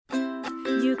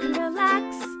you can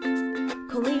relax.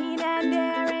 Colleen and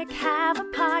Eric have a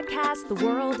podcast. The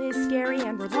world is scary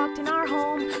and we're locked in our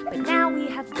home, but now we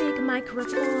have big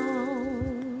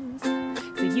microphones,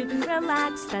 so you can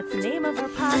relax. That's the name of our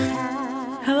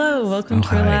podcast. Hello, welcome to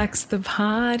hi. Relax the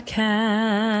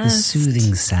Podcast. The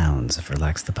soothing sounds of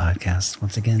Relax the Podcast,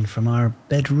 once again from our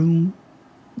bedroom,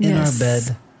 in our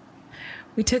bed.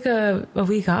 We took a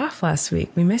week off last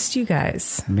week. We missed you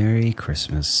guys. Merry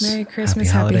Christmas. Merry Christmas,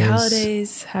 happy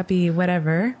holidays, happy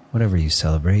whatever. Whatever you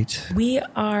celebrate. We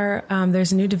are,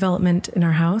 there's a new development in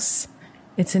our house.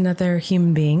 It's another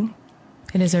human being.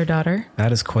 It is our daughter.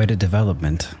 That is quite a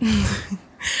development.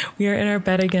 We are in our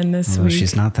bed again this Although week.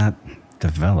 she's not that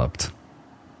developed.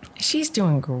 She's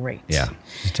doing great. Yeah,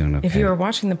 she's doing okay. If you are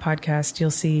watching the podcast, you'll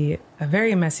see a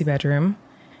very messy bedroom,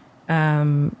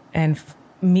 and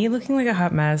me looking like a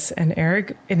hot mess, and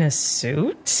Eric in a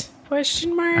suit?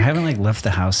 Question mark. I haven't left the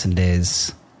house in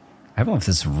days. I haven't left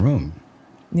this room.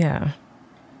 Yeah,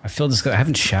 I feel disgusted. I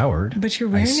haven't showered. but you're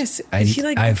wearing a suit.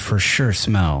 I for sure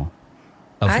smell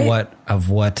of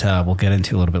what we'll get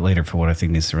into a little bit later for what I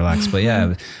think needs to relax. But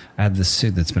yeah, I have this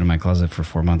suit that's been in my closet for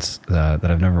 4 months that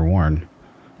I've never worn.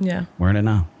 Yeah, Wearing it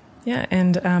now. yeah,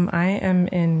 and I am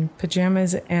in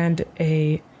pajamas and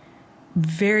a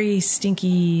very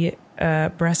stinky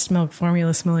breast milk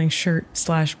formula smelling shirt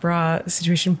 / bra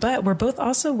situation. But we're both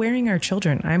also wearing our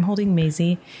children. I'm holding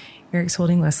Maisie, Eric's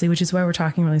holding Leslie, which is why we're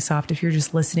talking really soft. If you're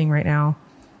just listening right now,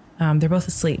 they're both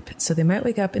asleep, so they might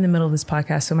wake up in the middle of this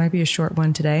podcast. So it might be a short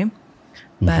one today,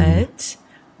 but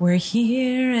we're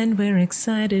here and we're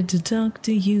excited to talk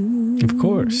to you. Of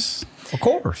course. Of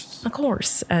course. Of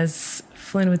course, as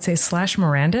Flynn would say, /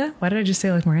 Miranda. Why did I just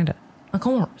say like Miranda? Of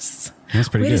course. That's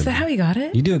pretty good. Wait, is that how you got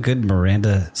it? You do a good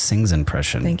Miranda Sings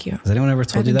impression. Thank you. Has anyone ever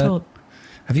told you that?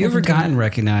 Have you I've ever been told. gotten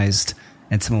recognized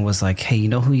and someone was like, hey, you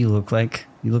know who you look like?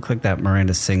 You look like that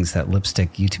Miranda Sings, that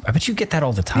lipstick YouTube. I bet you get that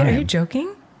all the time. Wait, are you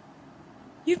joking?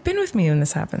 You've been with me when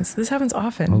this happens. This happens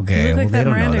often. Okay, You look like well, they that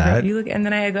don't know Miranda that. girl. You look, and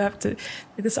then I have to,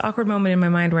 this awkward moment in my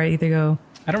mind where I either go,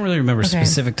 I don't really remember Okay.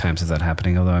 specific times of that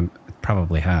happening, although it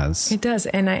probably has. it does.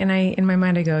 And I, in my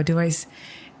mind, I go, there's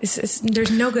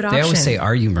no good option. They always say,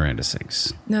 are you Miranda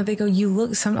Sings? No, they go, a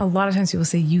lot of times people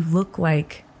say, you look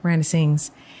like Miranda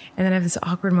Sings. And then I have this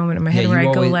awkward moment in my head Yeah, where you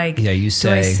I go always- like, yeah, you do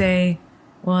I say- say,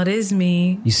 well, it is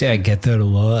me? You say, I get that a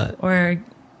lot. Or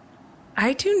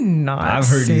I do not I've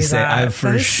heard you say, that. I've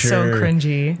for That is sure. so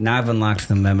cringy. Now I've unlocked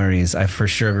the memories. I for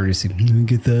sure heard you say, I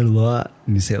get that a lot.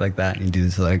 And you say it like that. And you do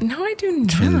this like, No, I do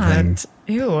chin not. thing.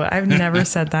 Ew, I've never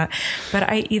said that. But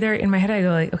I either, in my head, I go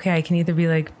like, okay, I can either be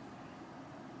like,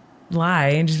 lie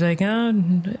and just be like, oh,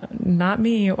 not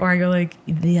me. Or I go like,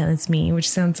 yeah, that's me, which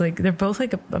sounds like, they're both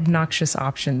like obnoxious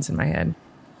options in my head.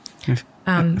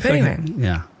 But anyway,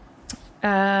 yeah.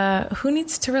 who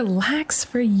needs to relax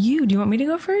for you? Do you want me to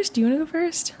go first? Do you want to go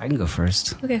first? I can go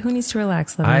first. Okay, who needs to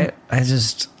relax? Lovely?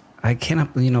 I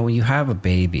cannot, when you have a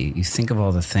baby, you think of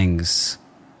all the things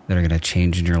that are going to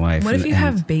change in your life. What if you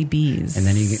have babies? And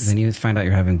then you find out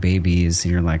you're having babies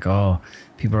and you're like, oh,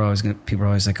 people are always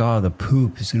like, oh, the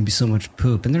poop, there's going to be so much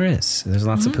poop. And there is. There's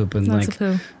lots of poop and Lots of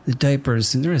poo. the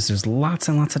diapers. And there's lots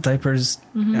and lots of diapers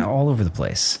all over the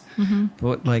place.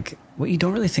 But what you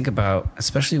don't really think about,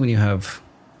 especially when you have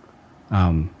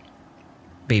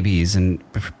babies and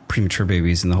premature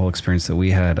babies and the whole experience that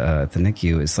we had at the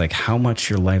NICU, is like how much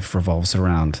your life revolves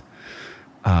around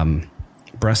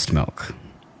breast milk,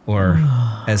 or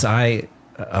as I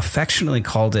affectionately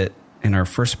called it in our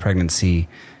first pregnancy,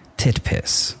 tit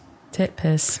piss. Tit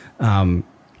piss.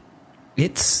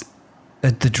 It's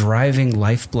the driving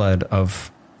lifeblood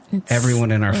of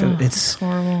everyone in our family. It's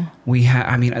horrible.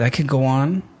 I could go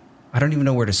on. I don't even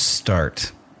know where to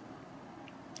start.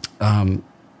 A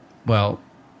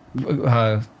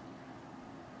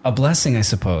blessing, I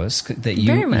suppose, that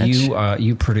Very much.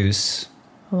 you produce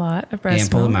A lot of breast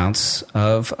ample milk. amounts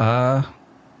of. I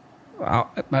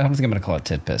don't think I'm going to call it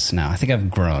tit piss now. I think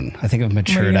I've grown. I think I've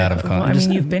matured out of calling. Well, I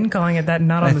mean, you've been calling it that,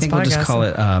 not on I this think podcast. we'll just call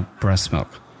it breast milk.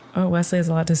 Oh, Wesley has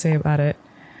a lot to say about it.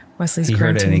 Wesley's He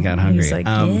heard it and he got hungry. He's like,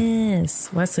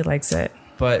 yes. Wesley likes it.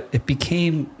 But it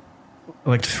became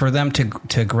like, for them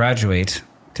to graduate,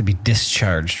 to be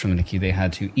discharged from the NICU, they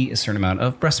had to eat a certain amount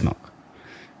of breast milk.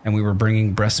 And we were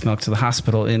bringing breast milk to the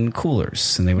hospital in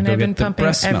coolers, and they would And go I've been get the pumping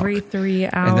breast milk. every 3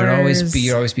 hours. And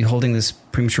you'd always be holding this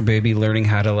premature baby, learning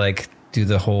how to do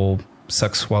the whole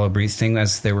suck, swallow, breathe thing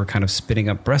as they were kind of spitting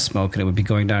up breast milk, and it would be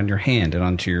going down your hand and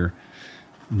onto your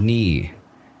knee.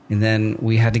 And then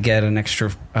we had to get an extra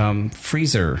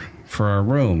freezer for our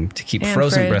room to keep And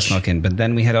frozen fridge. breast milk in. But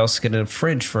then we had to also get a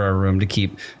fridge for our room to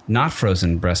keep not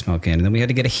frozen breast milk in. And then we had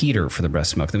to get a heater for the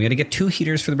breast milk. Then we had to get 2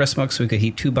 heaters for the breast milk so we could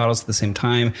heat 2 bottles at the same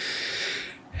time.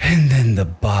 And then the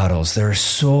bottles. There are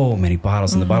so many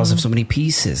bottles, and the bottles have so many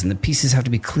pieces, and the pieces have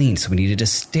to be cleaned. So we needed a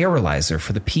sterilizer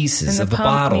for the pieces And of the the pump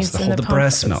bottles needs- to and hold the the pump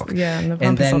breast is- milk. yeah, and the pump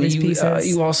and is all then these pieces.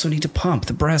 you also need to pump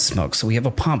the breast milk. So we have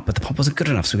a pump, but the pump wasn't good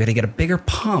enough. So we had to get a bigger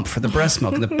pump for the breast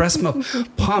milk. And the breast milk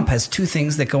pump has 2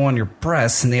 things that go on your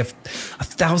breasts, and they have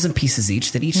 1,000 pieces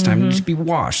each that each time need to be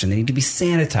washed and they need to be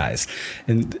sanitized.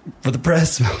 And for the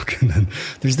breast milk, and then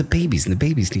there's the babies, and the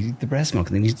babies need to eat the breast milk,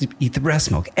 and they need to eat the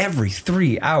breast milk every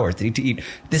 3 hours. They need to eat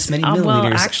this many milliliters.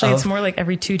 Well, actually, it's of- more like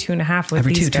every 2.5 with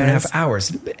every these 2.5 guys.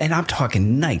 hours. And I'm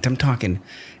talking night. I'm talking,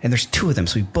 and there's 2 of them.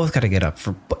 So we both got to get up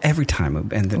for every time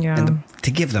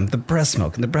to give them the breast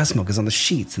milk. And the breast milk is on the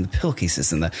sheets and the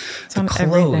pillowcases and the on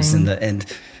clothes everything.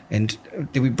 and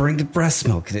do we bring the breast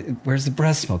milk? Where's the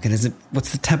breast milk? And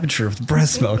what's the temperature of the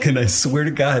breast milk? And I swear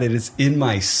to God, it is in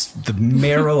the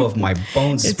marrow of my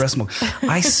bones. It's breast milk.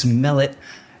 I smell it,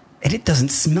 and it doesn't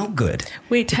smell good.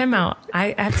 Wait, time out.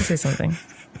 I have to say something.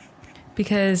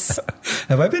 Because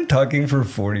Have I been talking for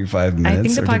 45 minutes? I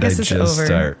think the or did podcast I is just over.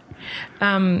 Start?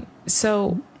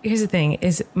 So here's the thing: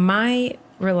 is my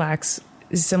Relax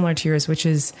is similar to yours, which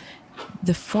is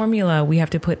the formula we have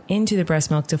to put into the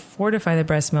breast milk to fortify the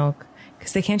breast milk,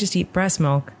 because they can't just eat breast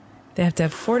milk; they have to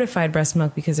have fortified breast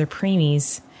milk because they're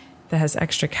preemies that has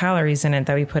extra calories in it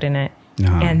that we put in it,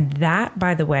 and that,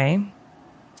 by the way,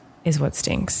 is what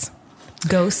stinks.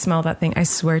 Go smell that thing. I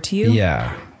swear to you.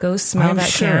 Yeah. Go smell that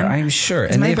can. I'm sure.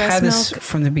 'Cause And my they've breast had this milk-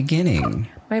 from the beginning.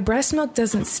 My breast milk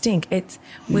doesn't stink. It's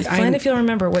with Flynn, if you'll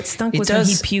remember, what stunk It was when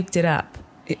he does- puked it up.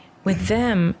 With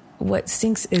them, what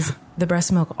stinks is the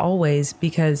breast milk always,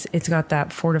 because it's got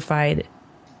that fortified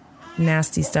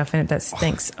nasty stuff in it that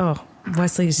stinks. Oh,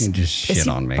 Wesley You just is shit he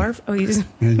on me. Barf? Oh, you just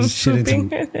Just shit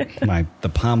into the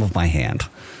palm of my hand.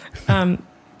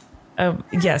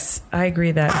 Yes, I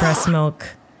agree that breast milk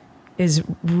is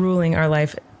ruling our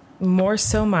life. More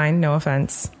so mine, no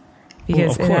offense,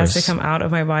 because Well, of it has to course. come out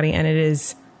of my body, and it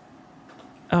is.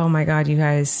 Oh my God, you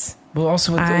guys! Well,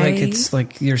 also, it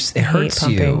hurts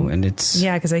you, pumping. and it's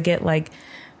Yeah, because I get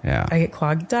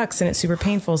clogged ducts, and it's super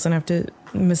painful, so I have to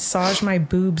massage my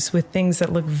boobs with things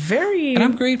that look very. And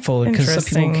I'm grateful because some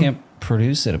people interesting. can't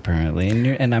produce it apparently,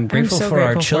 and I'm grateful so for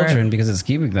our grateful for children it. because it's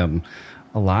keeping them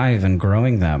alive and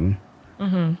growing them.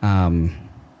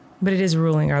 But it is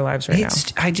ruling our lives right now.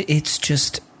 It's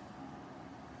just.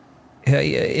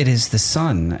 It is the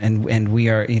sun, and we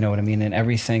are, you know what I mean, and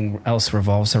everything else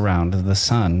revolves around the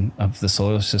sun of the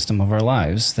solar system of our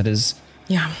lives. That is,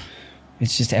 Yeah.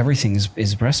 it's just everything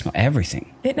is breast milk.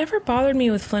 Everything. It never bothered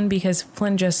me with Flynn because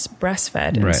Flynn just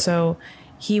breastfed. And Right. so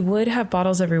he would have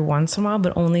bottles every once in a while,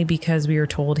 but only because we were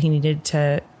told he needed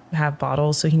to have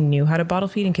bottles. So he knew how to bottle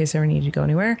feed in case ever needed to go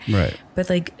anywhere. Right. But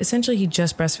essentially he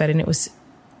just breastfed, and it was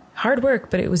hard work,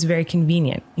 but it was very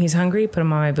convenient. He's hungry, put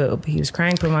him on my boob. He was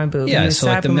crying, put him on my boob. Yeah, He was so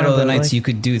sad, the put him on middle of my the boob. nights you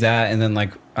could do that, and then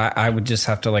I would just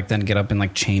have to then get up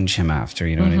and change him after,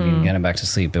 you know what I mean, get him back to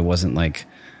sleep. It wasn't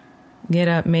Get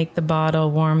up, make the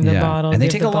bottle, warm the bottle. and they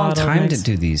give take the a long bottle time next- to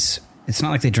do these. It's not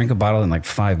like they drink a bottle in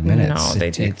 5 minutes. No, they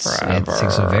take forever. It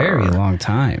takes a very long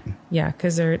time. Yeah,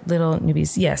 because they're little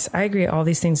newbies. Yes, I agree. All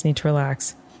these things need to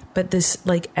relax. But this,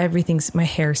 everything's, my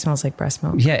hair smells like breast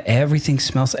milk. Yeah, everything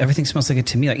smells like it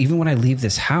to me. Even when I leave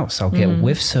this house, I'll get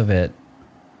whiffs of it.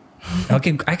 I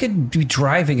could be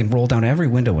driving and roll down every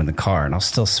window in the car, and I'll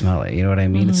still smell it. You know what I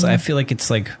mean? I feel like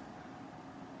it's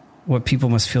what people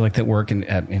must feel like that work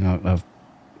at a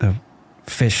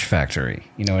fish factory.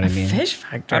 You know what I mean? Fish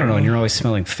factory. I don't know. And you're always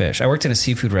smelling fish. I worked in a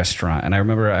seafood restaurant, and I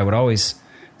remember I would always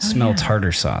smell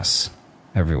tartar sauce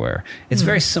everywhere. It's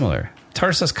very similar.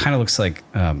 Tartar sauce kind of looks like.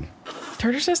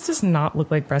 Tartar sauce does not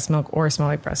look like breast milk or smell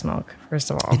like breast milk,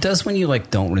 first of all. It does when you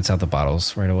don't rinse out the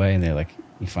bottles right away, and they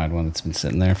you find one that's been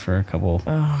sitting there for a couple.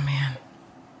 Oh, man.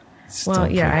 Still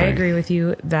Well, yeah, I pretty- agree with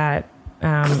you that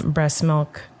breast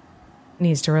milk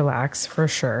needs to relax for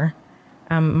sure.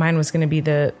 Mine was going to be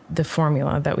the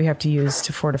formula that we have to use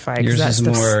to fortify. 'cause Yours that is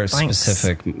stuff more stinks.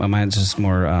 specific. Mine's just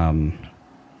more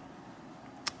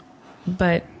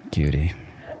But cutie.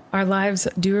 our lives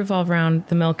do revolve around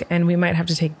the milk, and we might have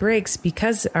to take breaks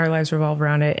because our lives revolve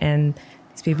around it, and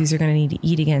these babies are going to need to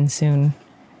eat again soon,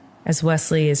 as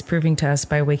Wesley is proving to us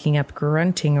by waking up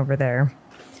grunting over there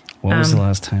What was the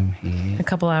last time he? a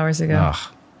couple hours ago.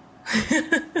 Ugh.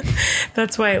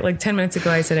 That's why, like 10 minutes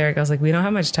ago, I said, Eric, I was like, we don't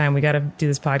have much time. We got to do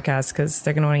this podcast because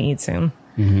they're going to want to eat soon.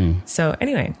 Mm-hmm. So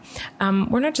anyway,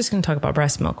 we're not just going to talk about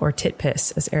breast milk or tit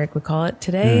piss, as Eric would call it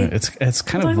today. It's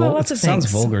kind of vulgar. It sounds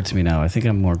vulgar to me now. I think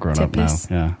I'm more grown up now.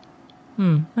 Yeah.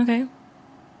 Okay.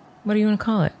 What do you want to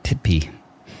call it? Tit pee.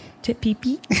 Tit pee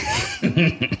pee.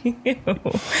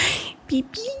 Pee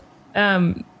pee.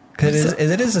 Because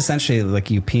it is essentially like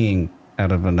you peeing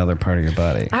out of another part of your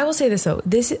body. I will say this though.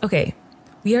 Okay.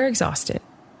 We are exhausted.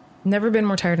 Never been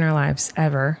more tired in our lives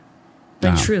ever.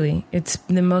 Like truly, it's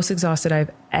the most exhausted I've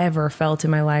ever felt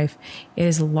in my life.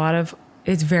 It's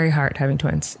very hard having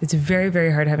twins. It's very,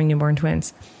 very hard having newborn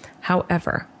twins.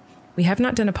 However, we have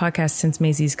not done a podcast since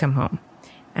Maisie's come home.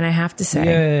 And I have to say,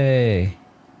 yay,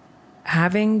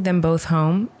 having them both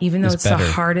home, even though it's better.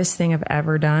 The hardest thing I've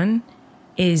ever done,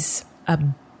 is a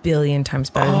billion times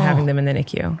better than having them in the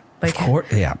NICU. Like, of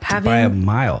course, yeah, by a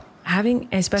mile.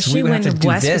 Especially when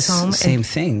Wes was home. Same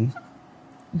thing.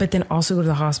 But then also go to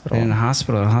the hospital. In a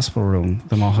hospital room,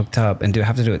 them all hooked up, and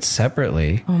have to do it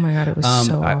separately. Oh my God, it was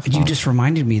so awful. You just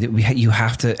reminded me that you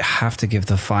have to give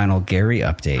the final Gary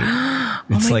update.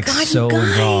 It's God, so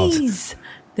involved.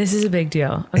 This is a big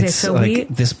deal. Okay, it's so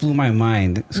this blew my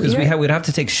mind because we'd have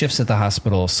to take shifts at the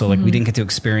hospital, so we didn't get to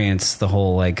experience the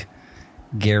whole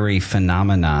Gary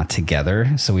phenomena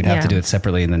together. So we'd have to do it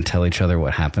separately and then tell each other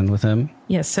what happened with him.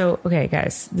 Yeah. So okay,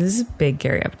 guys, this is a big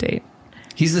Gary update.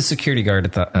 He's the security guard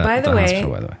at the hospital,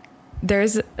 by the way. There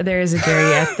is a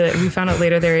Gary we found out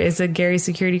later there is a Gary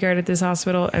security guard at this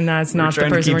hospital, and that's not the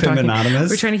person we're talking about.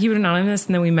 We're trying to keep it anonymous,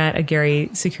 and then we met a Gary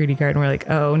security guard, and we're like,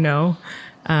 oh no.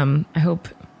 I hope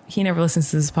he never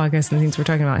listens to this podcast and thinks we're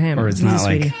talking about him. Or it's not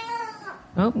like...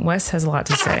 Oh, Wes has a lot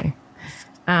to say.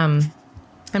 I'm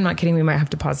not kidding. We might have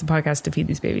to pause the podcast to feed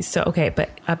these babies. So, okay, but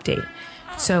update.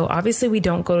 So obviously we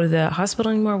don't go to the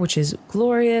hospital anymore, which is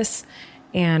glorious.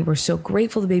 And we're so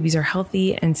grateful the babies are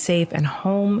healthy and safe and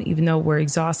home, even though we're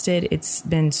exhausted. It's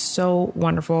been so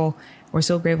wonderful. We're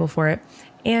so grateful for it.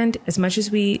 And as much as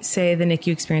we say the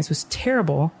NICU experience was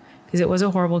terrible, because it was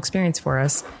a horrible experience for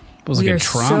us, we are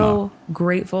so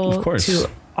grateful to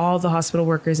all the hospital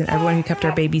workers and everyone who kept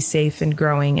our babies safe and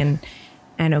growing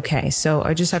and okay. So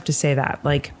I just have to say that,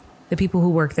 the people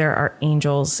who work there are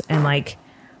angels. And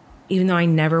even though I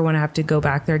never want to have to go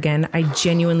back there again, I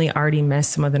genuinely already miss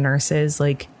some of the nurses.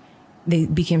 They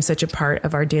became such a part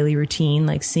of our daily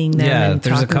routine, seeing them. Yeah, and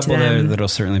there's a couple there that'll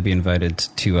certainly be invited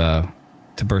to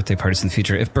birthday parties in the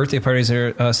future. If birthday parties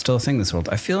are still a thing in this world,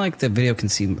 I feel like the video can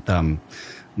see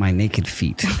my naked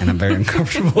feet, and I'm very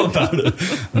uncomfortable about it.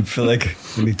 I feel like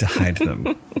we need to hide them.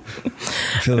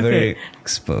 I feel very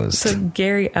exposed. So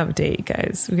Gary update,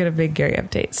 guys. We got a big Gary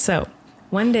update. So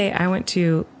one day I went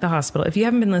to the hospital. If you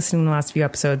haven't been listening to the last few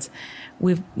episodes,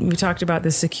 we talked about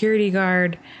the security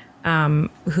guard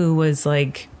who was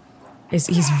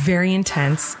he's very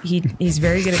intense. He's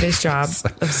very good at his job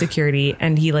of security,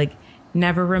 and he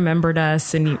never remembered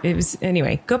us. And it was,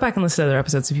 anyway, go back and listen to other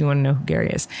episodes if you want to know who Gary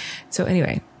is. So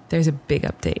anyway, there's a big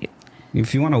update.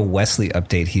 If you want a Wesley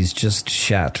update, he's just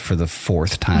shat for the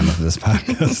 4th time of this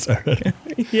podcast already.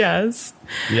 Yes.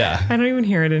 Yeah. I don't even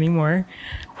hear it anymore.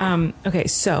 Okay,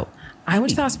 so I went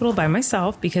to the hospital by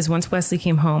myself because once Wesley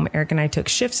came home, Eric and I took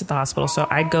shifts at the hospital. So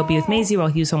I'd go be with Maisie while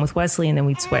he was home with Wesley, and then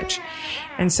we'd switch.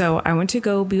 And so I went to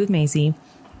go be with Maisie,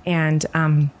 and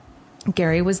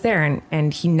Gary was there,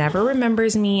 and he never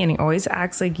remembers me, and he always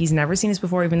acts like he's never seen us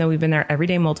before, even though we've been there every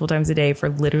day, multiple times a day for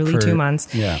literally 2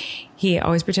 months. Yeah. He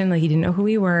always pretended like he didn't know who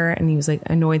we were, and he was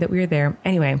annoyed that we were there.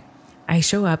 Anyway, I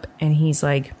show up, and he's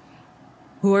like,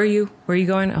 who are you? Where are you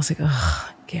going? I was like, oh,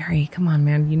 Gary, come on,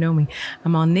 man. You know me.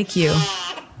 I'm on NICU.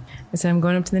 I said, I'm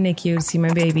going up to the NICU to see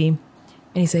my baby. And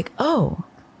he's like, oh,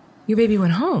 your baby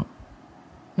went home.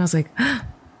 And I was like,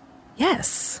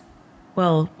 yes.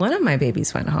 Well, one of my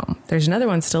babies went home. There's another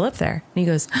one still up there. And he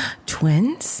goes,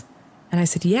 twins? And I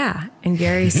said, yeah. And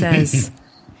Gary says,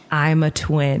 I'm a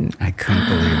twin. I couldn't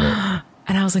believe it.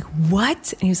 And I was like,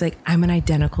 what? And he was like, I'm an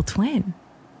identical twin.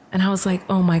 And I was like,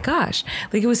 oh my gosh.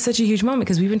 It was such a huge moment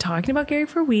because we've been talking about Gary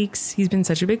for weeks. He's been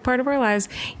such a big part of our lives.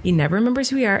 He never remembers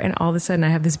who we are. And all of a sudden I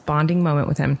have this bonding moment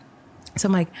with him. So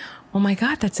I'm like, oh my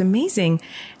God, that's amazing.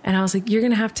 And I was like, you're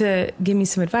going to have to give me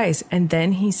some advice. And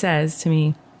then he says to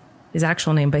me, his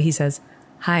actual name, but he says,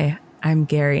 hi, I'm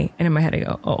Gary. And in my head, I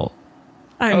go, oh,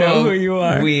 I know who you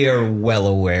are. We are well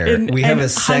aware. We have a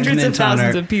segment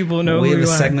of people know who you are. We have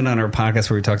a segment on our podcast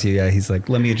where we talk to you. Yeah, he's like,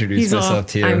 let me introduce myself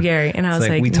to you. I'm Gary. And I was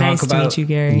like, nice to meet you,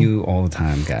 Gary. You all the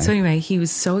time, guy. So anyway, he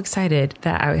was so excited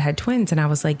that I had twins. And I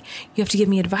was like, you have to give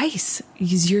me advice.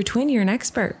 You're a twin. You're an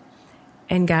expert.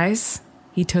 And guys,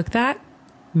 he took that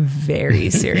very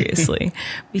seriously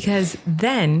because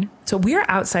then, so we are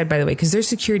outside, by the way, because there's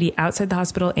security outside the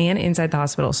hospital and inside the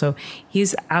hospital. So he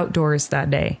was outdoors that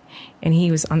day and he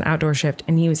was on the outdoor shift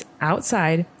and he was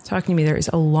outside talking to me. There is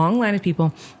a long line of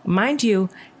people. Mind you,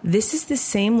 this is the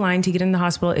same line to get in the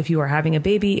hospital if you are having a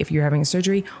baby, if you're having a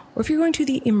surgery, or if you're going to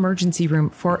the emergency room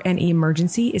for an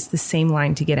emergency. It's the same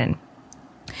line to get in.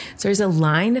 So there's a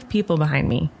line of people behind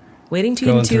me waiting to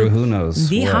get into who knows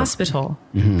the what. hospital.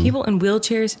 People in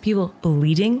wheelchairs, people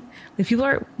bleeding. Like people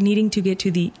are needing to get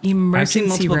to the emergency I've seen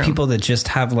multiple room. people that just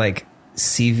have like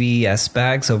CVS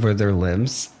bags over their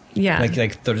limbs. Yeah.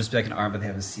 Like they'll just be like an arm, but they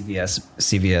have a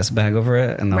CVS bag over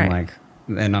it. And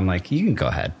I'm like, you can go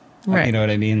ahead. Right. You know what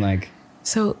I mean? Like,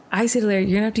 So I said to Larry,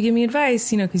 you're gonna have to give me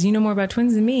advice, because you know more about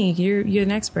twins than me. You're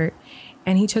an expert.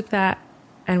 And he took that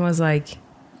and was like,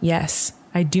 yes,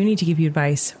 I do need to give you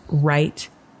advice right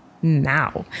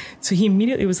now. So he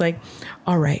immediately was like,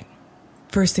 all right,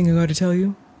 first thing I got to tell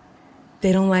you,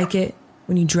 they don't like it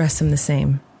when you dress them the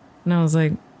same. And I was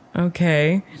like,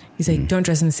 okay. He's like, don't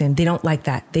dress them the same. They don't like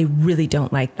that. They really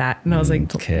don't like that. And I was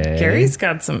like, Okay. Gary's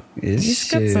got some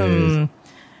deeper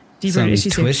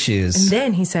issues here. issues. And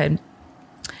then he said,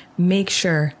 make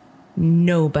sure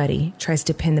nobody tries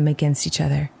to pin them against each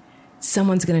other.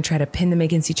 Someone's going to try to pin them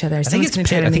against each other. I think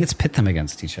it's pit them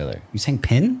against each other. You saying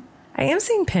pin? I am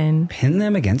saying pin. Pin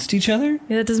them against each other?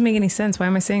 Yeah, that doesn't make any sense. Why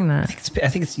am I saying that? I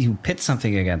think it's you pit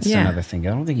something against Yeah. another thing. I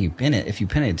don't think you pin it. If you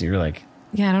pin it, you're like,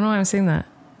 Yeah, I don't know why I'm saying that.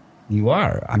 you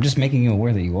are. I'm just making you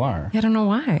aware that you are. Yeah, I don't know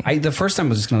why. The first time I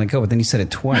was just going to let go, but then you said it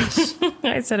twice.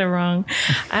 I said it wrong.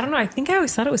 I don't know. I think I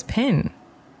always thought it was pin,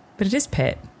 but it is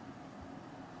pit.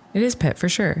 It is pit for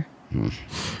sure.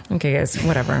 Okay, guys,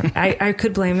 whatever. I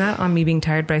could blame that on me being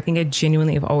tired, but I think I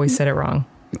genuinely have always said it wrong.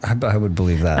 I would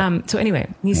believe that. So anyway,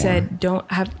 he said,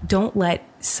 don't let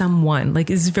someone, like,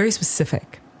 it's very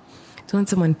specific. Don't let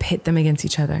someone pit them against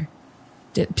each other.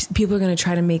 People are going to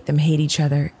try to make them hate each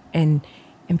other and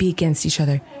be against each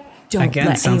other. Don't Again,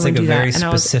 let sounds anyone like a do very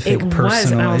that. specific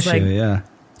personal issue. Like, yeah.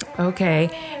 okay.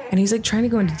 And he's like trying to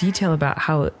go into detail about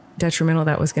how detrimental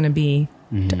that was going to be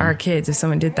to our kids if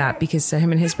someone did that, because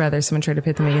him and his brother, someone tried to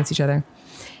pit them against each other.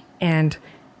 And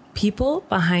people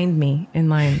behind me in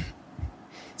line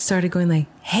started going like,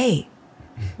 hey,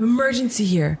 emergency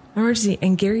here, emergency.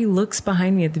 And Gary looks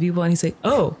behind me at the people and he's like,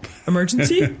 oh,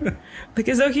 emergency? Like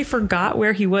as though he forgot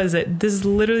where he was. This is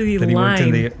literally the He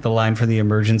line. worked in the line for the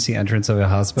emergency entrance of a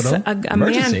hospital. So a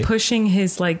man pushing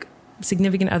his like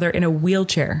significant other in a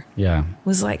wheelchair Yeah.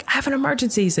 was like, I have an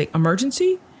emergency. He's like,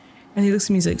 emergency? And he looks at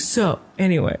me, he's like, so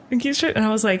anyway, and I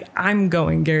was like, I'm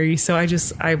going, Gary. So I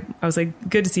was like,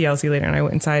 good to see you. I'll see you later. And I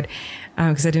went inside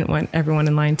because I didn't want everyone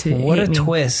in line to What hate a me.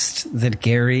 twist that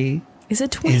Gary Is a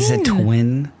twin. is a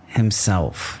twin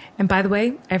himself. And by the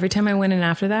way, every time I went in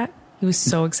after that, he was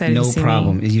so excited to No see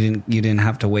problem. me. You didn't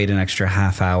have to wait an extra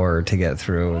half hour to get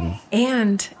through.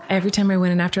 And every time I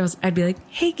went in after, I'd be like,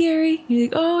 hey, Gary. He'd be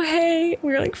like, oh, hey.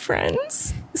 We were like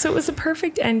friends. So it was a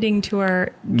perfect ending to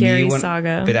our Gary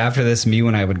saga. But after this, me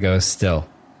when I would go still,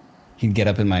 he'd get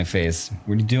up in my face.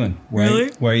 What are you doing?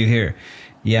 Really? Why are you here?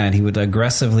 Yeah, and he would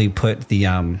aggressively put the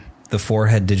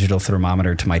forehead digital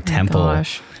thermometer to my temple.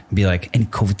 gosh. And be like, any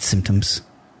COVID symptoms?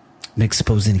 Been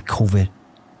exposed to any COVID?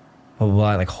 Blah, blah,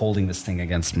 blah, like holding this thing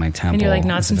against my temple. And you're like,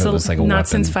 not as if since it was like a not weapon.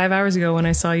 since 5 hours ago when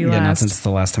I saw you Yeah, last. not since the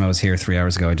last time I was here 3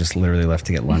 hours ago. I just literally left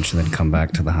to get lunch and then come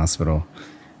back to the hospital.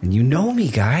 And you know me,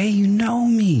 guy. You know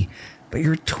me. But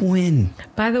you're a twin.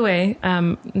 By the way,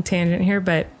 tangent here,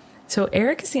 but so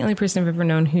Eric is the only person I've ever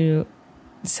known who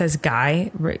says guy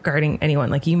regarding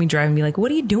anyone. Like you can be driving and be like,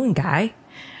 what are you doing, guy?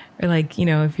 Or like,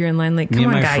 if you're in line, like, come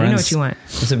on, guy, you know what you want.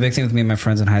 It's a big thing with me and my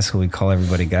friends in high school. We call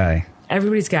everybody guy.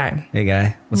 Everybody's guy. Hey,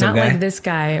 guy. What's Not up, guy? like this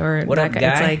guy or What that up, guy.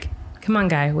 guy? It's like, come on,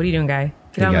 guy. What are you doing, guy?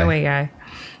 Get Hey, out of my guy. way, guy.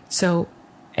 So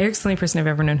Eric's the only person I've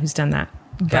ever known who's done that.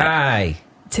 But Guy.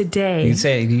 today, You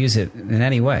can use it in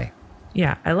any way.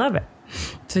 yeah, I love it.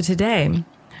 So today,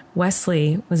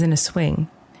 Wesley was in a swing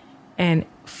and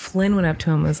Flynn went up to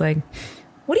him and was like,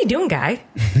 what are you doing, guy?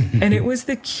 And it was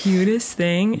the cutest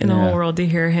thing in the whole world to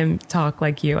hear him talk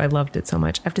like you. I loved it so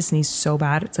much. I have to sneeze so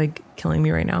bad. It's like killing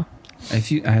me right now. I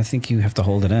think you have to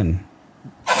hold it in.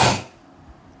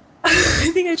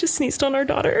 I think I just sneezed on our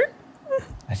daughter.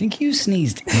 I think you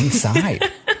sneezed inside.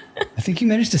 I think you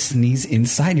managed to sneeze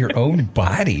inside your own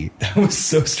body. That was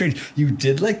so strange. You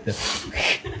did like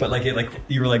but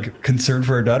you were like concerned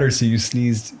for her daughter, so you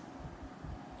sneezed.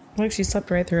 Like she slept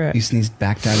right through it. You sneezed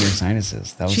back down your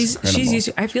sinuses. That was incredible. She's used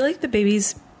to, I feel like the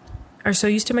babies are so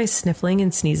used to my sniffling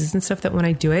and sneezes and stuff that when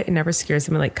I do it, it never scares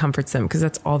them and like comforts them because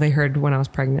that's all they heard when I was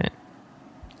pregnant.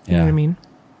 You know what I mean?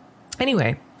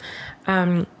 Anyway,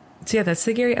 So yeah, that's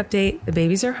the Gary update. The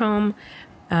babies are home.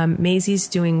 Maisie's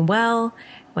doing well.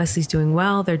 Wesley's doing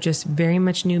well. They're just very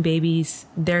much new babies.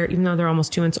 Even though they're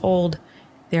almost 2 months old,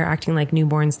 they're acting like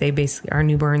newborns. They basically are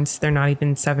newborns. They're not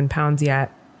even 7 pounds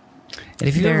yet. And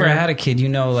if you've ever had a kid, you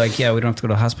know, like, yeah, we don't have to go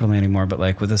to the hospital anymore. But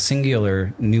like with a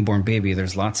singular newborn baby,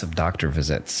 there's lots of doctor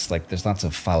visits. Like there's lots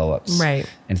of follow-ups, right,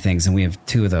 and things. And we have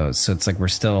 2 of those. So it's like we're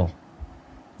still.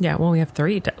 Yeah, well, we have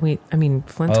 3. Flint's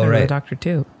going to the doctor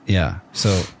too. Yeah.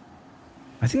 So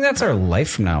I think that's our life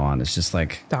from now on. It's just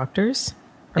like doctors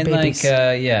or and babies.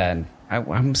 And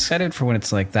I'm excited for when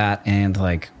it's like that and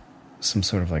like some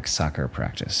sort of like soccer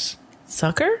practice.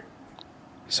 Soccer?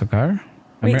 Soccer?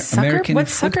 Wait, soccer? American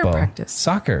What's football. soccer practice?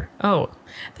 Soccer. Oh,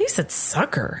 they said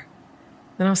sucker.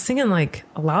 Then I was thinking like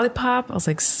a lollipop. I was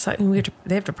like,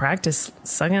 they have to practice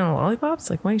sucking on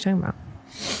lollipops? Like, what are you talking about?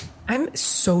 I'm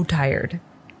so tired.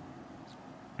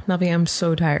 Lovey, I'm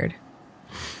so tired.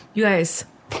 You guys,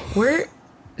 we're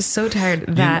so tired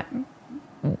that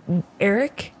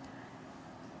Eric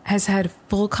has had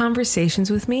full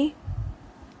conversations with me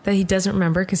that he doesn't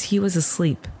remember because he was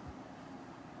asleep.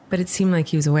 But it seemed like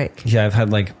he was awake. Yeah, I've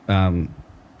had like,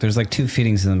 there's like 2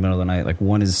 feedings in the middle of the night. Like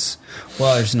one is,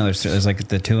 well, there's like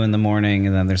the 2 in the morning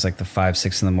and then there's like the 5,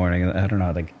 6 in the morning. I don't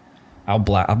know, like I'll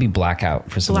be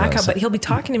blackout for some of those. Blackout, but he'll be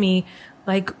talking to me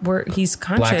like he's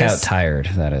conscious. Blackout tired,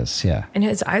 that is, yeah. And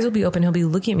his eyes will be open. He'll be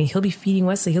looking at me. He'll be feeding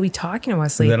Wesley. He'll be talking to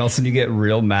Wesley. And then all of a sudden you get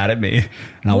real mad at me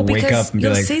and I'll wake up and be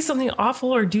you'll like, say something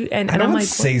awful or do, and I don't I'm like,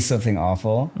 say something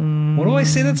awful. What do I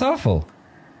say that's awful?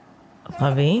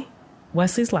 Lovey,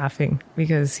 Wesley's laughing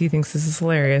because he thinks this is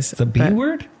hilarious. The B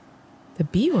word? The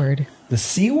B word? The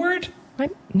C word?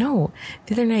 What? No.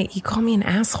 The other night, he called me an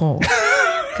asshole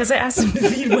because I asked him to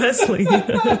feed Wesley.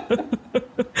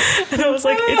 And I was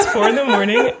like, it's 4 a.m.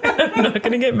 I'm not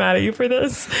going to get mad at you for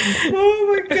this.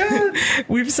 Oh my God.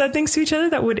 We've said things to each other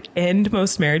that would end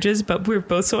most marriages, but we're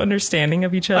both so understanding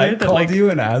of each other. I called you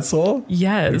an asshole?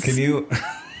 Yes. Can you...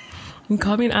 You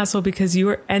called me an asshole because you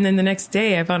were, and then the next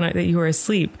day I found out that you were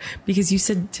asleep because you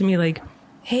said to me like,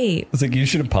 hey, I was like, you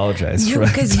should apologize for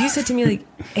because you said to me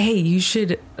like, hey, you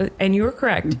should, and you were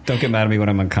correct. Don't get mad at me when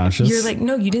I'm unconscious. You're like,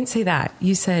 no, you didn't say that.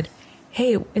 You said,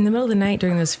 hey, in the middle of the night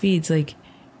during those feeds, like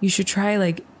you should try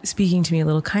like speaking to me a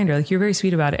little kinder. Like you're very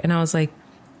sweet about it. And I was like,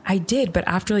 I did, but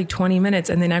after like 20 minutes,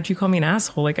 and then after you called me an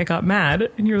asshole, like I got mad,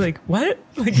 and you're like, what?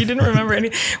 Like you didn't remember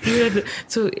any.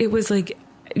 So it was like,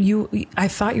 I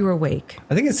thought you were awake.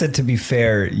 I think it said, to be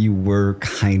fair, you were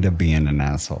kind of being an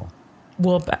asshole.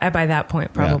 Well, by that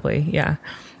point, probably, yeah.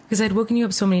 Because I'd woken you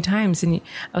up so many times, and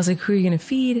I was like, who are you going to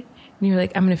feed? And you're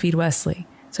like, I'm going to feed Wesley.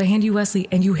 So I handed you Wesley,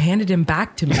 and you handed him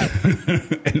back to me.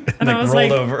 and I was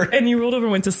like, over. And you rolled over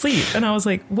and went to sleep. And I was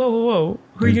like, whoa.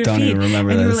 Who are you going to feed? And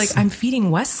you were like, I'm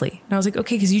feeding Wesley. And I was like,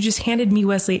 okay, because you just handed me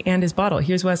Wesley and his bottle.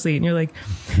 Here's Wesley. And you're like,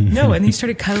 no. And then you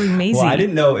started cuddling Maisie. Well, I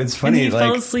didn't know. It's funny. And he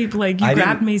fell asleep. Like you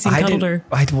grabbed Maisie and cuddled her.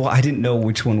 I didn't know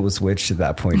which one was which at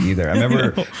that point either. I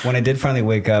remember when I did finally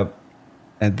wake up,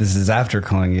 and this is after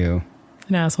calling you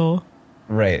an asshole.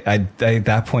 Right. I at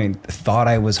that point thought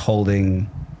I was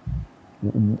holding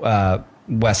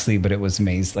Wesley, but it was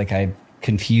Maze. Like I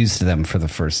confused them for the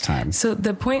first time. So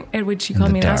the point at which you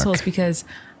called me an asshole is because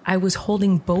I was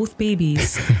holding both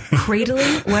babies,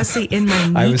 cradling Wesley in my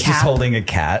kneecap. I was just holding a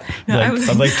cat. No,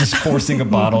 I'm like just forcing a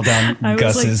bottle down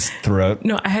Gus's throat.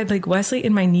 No, I had like Wesley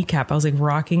in my kneecap. I was like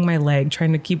rocking my leg,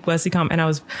 trying to keep Wesley calm. And I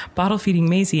was bottle feeding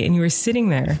Maisie, and you were sitting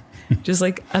there just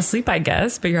like asleep, I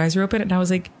guess, but your eyes were open. And I was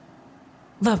like,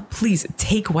 love, please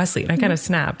take Wesley. And I kind of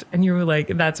snapped. And you were like,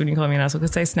 that's when you called me an asshole,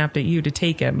 because I snapped at you to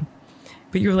take him.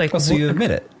 But you were like, well, so you admit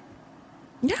it?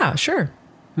 Yeah, sure.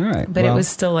 All right. But it was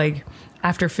still like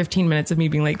after 15 minutes of me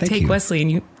being like, take Wesley, and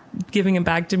you giving him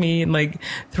back to me and like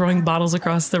throwing bottles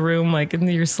across the room, like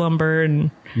into your slumber.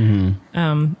 And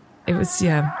it was,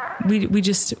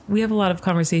 we have a lot of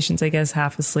conversations, I guess,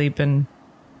 half asleep, and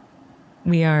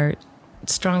we are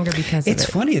stronger because of it. It's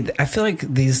funny. I feel like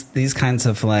these kinds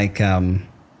of like, what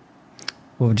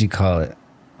would you call it?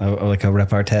 Like a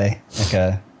repartee, like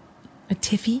a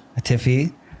tiffy? A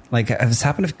tiffy. Like it's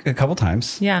happened a couple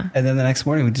times. Yeah. And then the next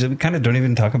morning we kind of don't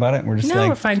even talk about it. We're just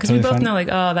we're fine. Because we both know like,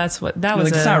 oh, that was like,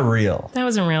 it's not real. That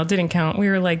wasn't real. It didn't count. We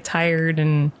were like tired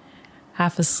and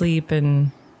half asleep,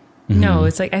 and no,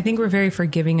 it's like, I think we're very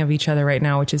forgiving of each other right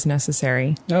now, which is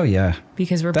necessary. Oh yeah.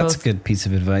 Because that's a good piece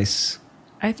of advice.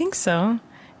 I think so.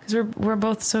 Because we're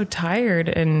both so tired,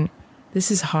 and this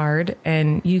is hard,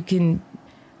 and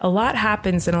a lot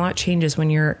happens and a lot changes when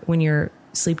you're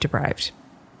sleep deprived.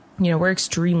 You know, we're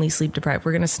extremely sleep deprived.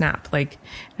 We're going to snap. Like,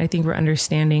 I think we're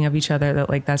understanding of each other that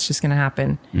like, that's just going to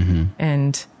happen.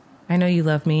 And I know you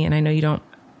love me, and I know you don't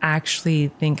actually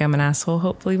think I'm an asshole,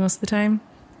 hopefully, most of the time.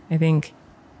 I think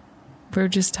we're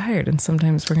just tired, and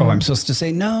sometimes we're going I'm supposed to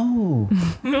say no.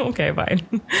 Okay,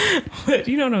 fine. But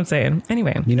you know what I'm saying.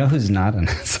 Anyway. You know who's not an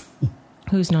asshole?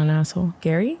 Who's not an asshole?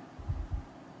 Gary?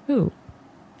 Who?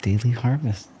 Daily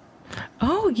Harvest.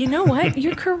 Oh, you know what?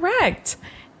 You're correct.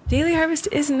 Daily Harvest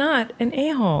is not an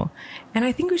a-hole. And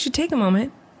I think we should take a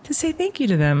moment to say thank you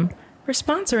to them for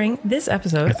sponsoring this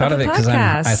episode I thought of of the it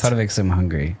podcast. I thought of it because I'm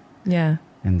hungry. Yeah.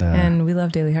 And we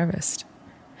love Daily Harvest.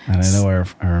 And I know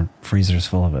our freezer's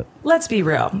full of it. Let's be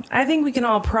real. I think we can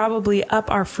all probably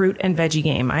up our fruit and veggie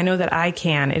game. I know that I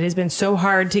can. It has been so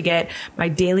hard to get my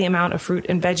daily amount of fruit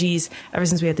and veggies ever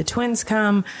since we had the twins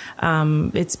come.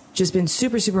 It's just been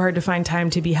super, super hard to find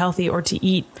time to be healthy or to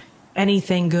eat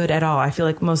anything good at all. I feel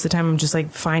like most of the time I'm just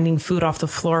like finding food off the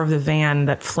floor of the van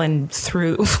that Flynn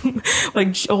threw,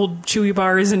 like old Chewy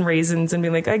bars and raisins, and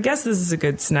being like, I guess this is a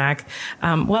good snack.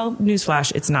 Well,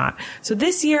 newsflash, it's not. So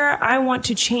this year I want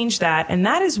to change that, and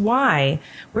that is why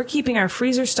we're keeping our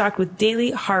freezer stocked with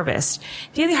Daily Harvest.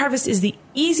 Daily Harvest is the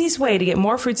easiest way to get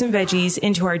more fruits and veggies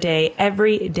into our day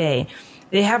every day.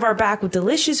 They have our back with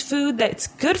delicious food that's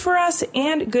good for us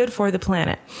and good for the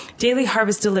planet. Daily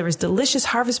Harvest delivers delicious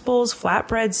harvest bowls,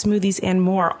 flatbreads, smoothies, and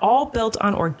more, all built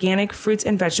on organic fruits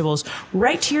and vegetables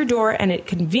right to your door, and it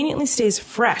conveniently stays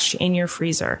fresh in your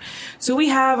freezer. So we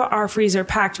have our freezer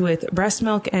packed with breast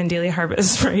milk and Daily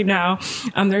Harvest right now.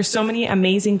 There's so many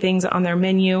amazing things on their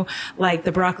menu, like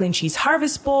the broccoli and cheese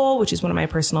harvest bowl, which is one of my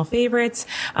personal favorites,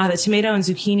 the tomato and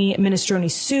zucchini minestrone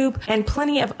soup, and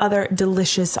plenty of other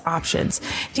delicious options.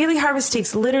 Daily Harvest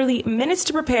takes literally minutes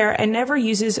to prepare and never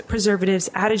uses preservatives,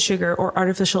 added sugar, or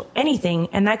artificial anything,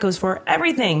 and that goes for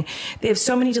everything. They have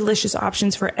so many delicious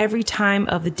options for every time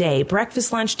of the day: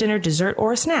 breakfast, lunch, dinner, dessert,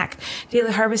 or a snack.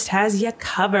 Daily Harvest has you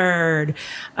covered.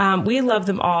 We love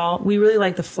them all. We really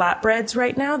like the flatbreads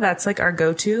right now. That's like our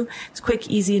go-to. It's quick,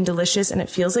 easy, and delicious, and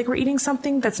it feels like we're eating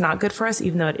something that's not good for us,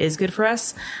 even though it is good for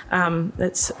us.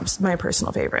 That's my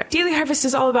personal favorite. Daily Harvest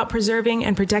is all about preserving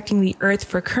and protecting the earth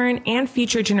for current and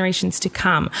future generations to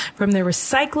come. From their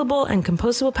recyclable and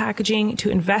compostable packaging to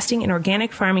investing in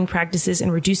organic farming practices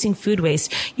and reducing food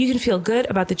waste, you can feel good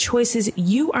about the choices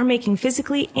you are making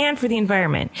physically and for the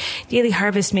environment. Daily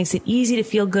Harvest makes it easy to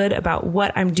feel good about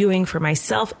what I'm doing for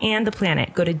myself and the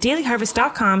planet. Go to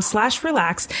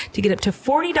dailyharvest.com/relax to get up to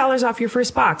 $40 off your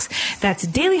first box. That's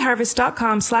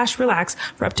dailyharvest.com/relax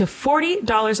for up to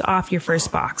 $40 off your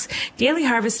first box.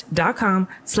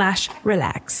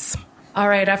 dailyharvest.com/relax. All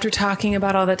right, after talking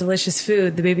about all that delicious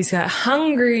food, the babies got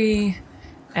hungry,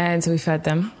 and so we fed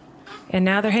them, and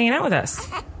now they're hanging out with us.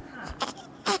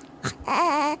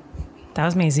 That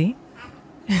was Maisie.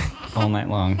 All night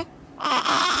long.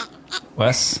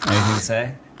 Wes, anything to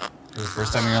say? For the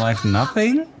first time in your life,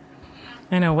 nothing?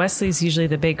 I know, Wesley's usually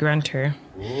the big grunter.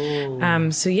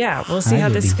 So yeah, we'll see how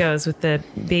this goes with the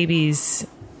babies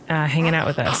hanging out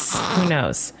with us. Who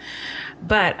knows?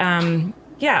 But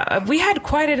yeah, we had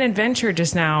quite an adventure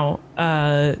just now,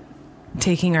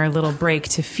 taking our little break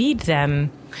to feed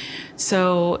them.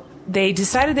 So they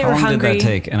decided they were hungry. How long did that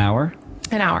take? An hour?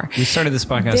 An hour. We started this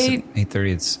podcast at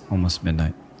 8:30. It's almost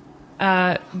midnight.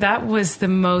 That was the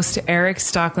most Eric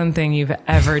Stockland thing you've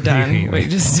ever done. What you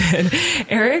just did.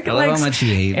 Eric likes, how much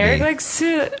you hate Eric me. likes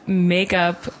to make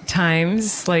up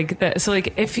times like that. So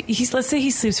like if let's say he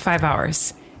sleeps 5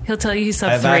 hours, he'll tell you he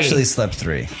slept 3. I've actually slept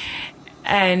 3.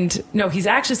 And no, he's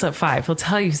actually slept 5. He'll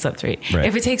tell you he slept 3. Right.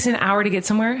 If it takes an hour to get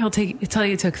somewhere, he'll tell you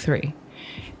it took 3.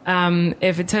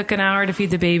 If it took an hour to feed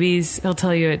the babies, he'll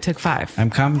tell you it took 5. I'm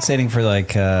compensating for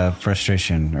like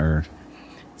frustration or.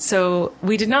 So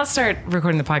we did not start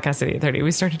recording the podcast at 8:30.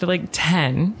 We started at like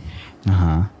 10.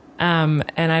 And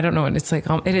I don't know what it's like.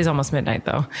 It is almost midnight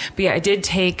though. But yeah, it did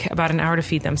take about an hour to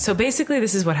feed them. So basically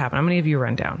this is what happened. I'm going to give you a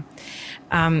rundown.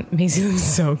 Maisie looks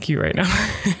so cute right now.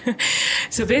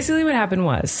 So basically what happened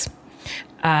was,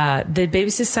 the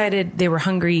babies decided they were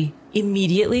hungry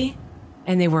immediately.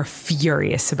 And they were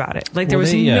furious about it. Like there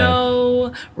was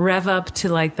no rev up to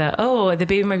like the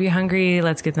baby might be hungry.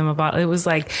 Let's get them a bottle. It was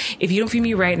like, if you don't feed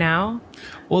me right now,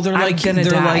 well, they're like you,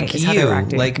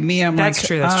 like me. I'm that's like,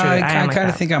 true. That's true. I kind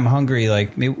of think I'm hungry.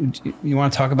 Like, maybe you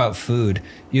want to talk about food?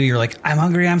 You're like, I'm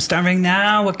hungry. I'm starving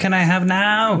now. What can I have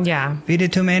now? Yeah, feed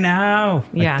it to me now.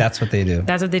 Like, yeah, that's what they do.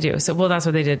 That's what they do. So, well, that's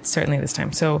what they did certainly this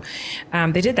time. So,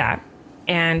 they did that,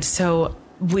 and so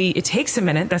it takes a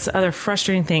minute. That's the other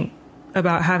frustrating thing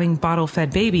about having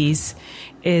bottle-fed babies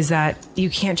is that you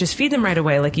can't just feed them right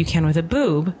away like you can with a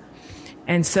boob.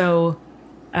 And so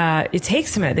it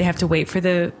takes a minute. They have to wait for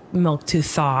the milk to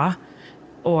thaw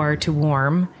or to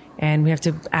warm. and we have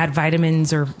to add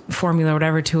vitamins or formula or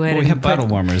whatever to it. Well, we have bottle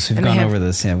warmers. We've gone over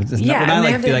this. Yeah, we're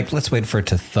not like let's wait for it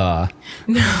to thaw.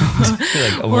 No,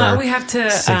 like, well, we have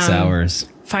to 6 hours.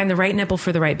 Find the right nipple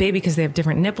for the right baby because they have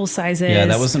different nipple sizes. Yeah,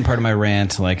 that wasn't part of my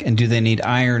rant. Like, and do they need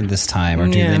iron this time, or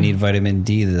do they need vitamin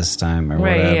D this time, or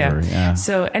whatever? Yeah.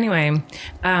 So anyway,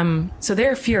 so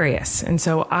they're furious, and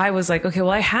so I was like, okay,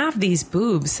 well, I have these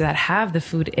boobs that have the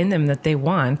food in them that they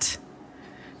want.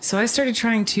 So I started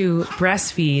trying to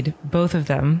breastfeed both of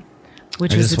them,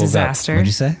 which was a disaster. What'd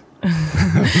you say?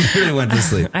 I really went to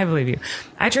sleep. I believe you.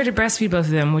 I tried to breastfeed both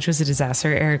of them, which was a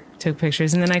disaster. Eric took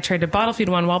pictures, and then I tried to bottle feed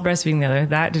one while breastfeeding the other.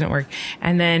 That didn't work.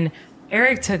 And then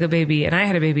Eric took a baby, and I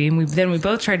had a baby, and we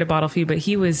both tried to bottle feed, but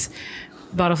he was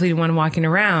bottle feeding one walking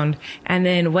around. And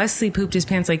then Wesley pooped his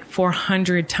pants like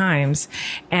 400 times,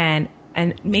 and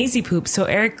Maisie pooped. So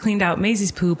Eric cleaned out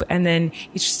Maisie's poop, and then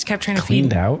he just kept trying to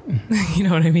cleaned out. You know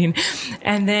what I mean?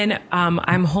 And then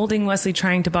I'm holding Wesley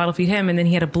trying to bottle feed him, and then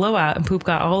he had a blowout, and poop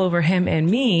got all over him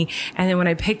and me. And then when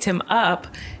I picked him up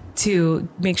to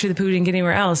make sure the poop didn't get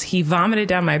anywhere else, he vomited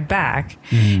down my back.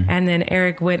 And then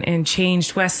Eric went and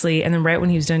changed Wesley, and then right when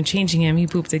he was done changing him, he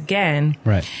pooped again.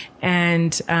 Right.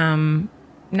 And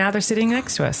now they're sitting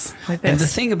next to us like this. And the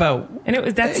thing about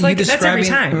that's every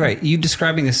time, right? You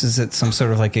describing this as it's some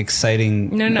sort of like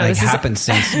exciting like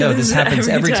happenstance. No, this happens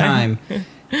every time.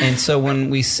 And so when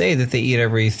we say that they eat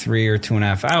every 3 or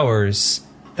 2.5 hours,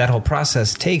 that whole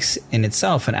process takes in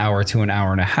itself an hour to an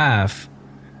hour and a half.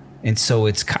 And so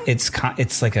it's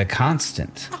like a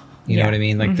constant. You know what I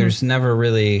mean? Like there's never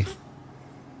really.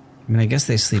 I mean, I guess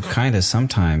they sleep kind of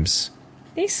sometimes.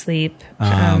 They sleep.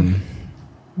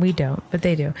 We don't, but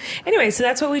they do. Anyway, so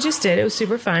that's what we just did. It was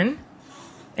super fun.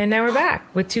 And now we're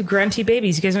back with 2 grunty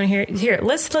babies. You guys want to hear? Here,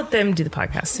 let's let them do the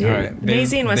podcast. All right.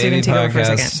 Maisie and Wesley can take over for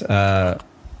a second.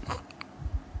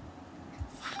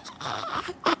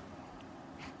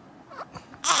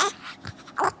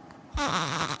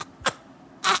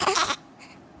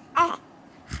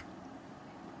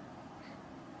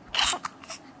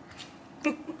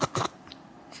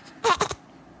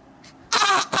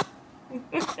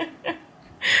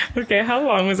 Okay, how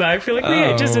long was that? I feel like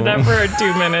we just did that for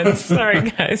 2 minutes.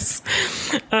 Sorry, guys.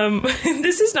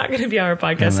 This is not going to be our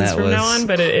podcast from now on,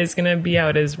 but it is going to be how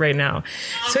it is right now.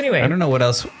 So anyway, I don't know what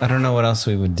else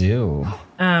we would do.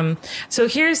 So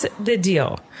here's the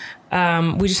deal.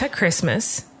 We just had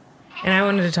Christmas, and I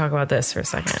wanted to talk about this for a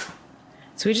second.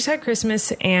 So we just had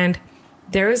Christmas, and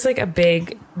there was like a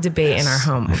big debate in our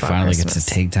home about finally Christmas. get to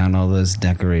take down all those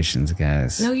decorations,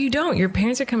 guys. No, you don't. Your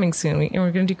parents are coming soon, and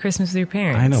we're going to do Christmas with your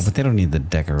parents. I know, but they don't need the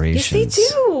decorations. Yes, they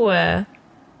do.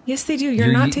 Yes, they do.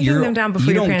 You're not taking them down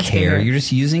before your parents care. Get You're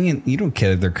just using it. You don't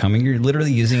care that they're coming. You're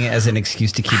literally using it as an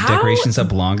excuse to keep decorations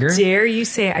up longer. Dare you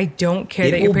say I don't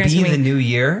care that your parents are coming? It will be the new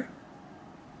year.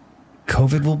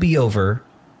 COVID will be over,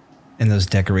 and those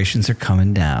decorations are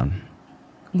coming down.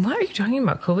 What are you talking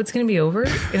about? COVID's going to be over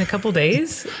in a couple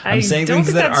days? I'm saying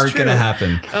things that aren't going to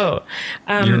happen. Oh.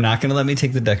 You're not going to let me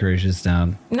take the decorations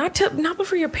down. Not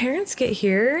before your parents get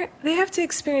here. They have to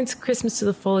experience Christmas to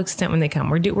the full extent when they come.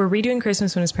 We're redoing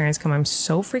Christmas when his parents come. I'm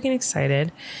so freaking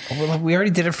excited. Well, we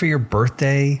already did it for your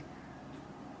birthday.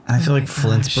 And I feel like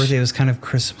Flint's birthday was kind of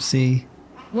Christmassy.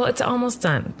 Well, it's almost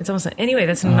done. Anyway,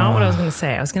 that's not what I was going to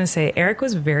say. I was going to say Eric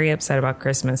was very upset about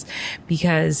Christmas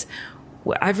because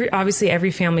obviously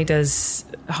every family does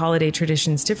holiday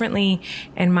traditions differently,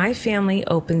 and my family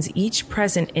opens each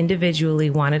present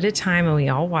individually one at a time, and we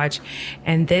all watch.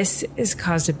 And this has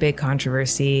caused a big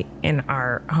controversy in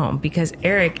our home because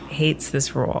Eric hates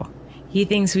this rule. He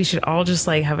thinks we should all just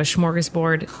like have a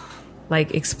smorgasbord,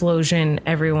 like explosion,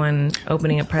 everyone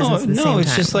opening up presents at the same time. No,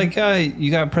 it's just like you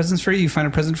got presents for you find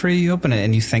a present for you open it,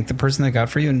 and you thank the person that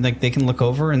got for you, and like they can look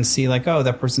over and see like, oh,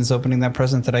 that person's opening that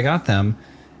present that I got them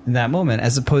in that moment,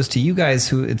 as opposed to you guys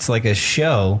who it's like a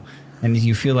show and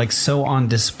you feel like so on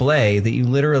display that you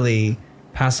literally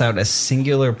pass out a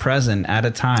singular present at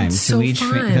a time to each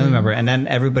family member, and then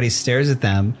everybody stares at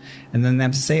them, and then they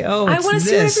have to say, oh, it's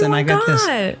this and I got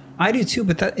this. I do too,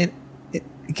 but that it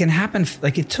can happen.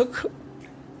 Like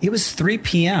it was 3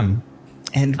 p.m.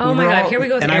 and oh my God, here we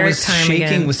go with and Eric's I was shaking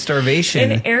again. with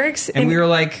starvation, and we were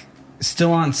like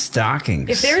still on stockings.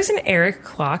 If there was an Eric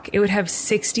clock, it would have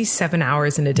 67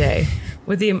 hours in a day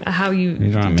with how you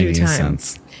do time.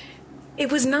 Sense.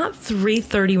 It was not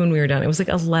 3:30 when we were done. It was like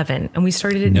 11, and we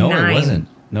started at 9.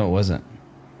 No, it wasn't.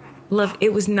 Love,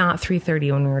 it was not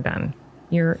 3:30 when we were done.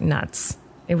 You're nuts.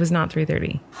 It was not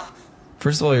 3:30.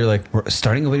 First of all, you're like, we're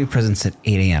starting opening presents at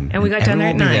 8 a.m. And we got done there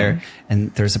at 9.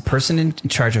 And there's a person in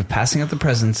charge of passing out the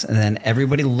presents, and then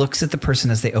everybody looks at the person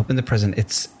as they open the present.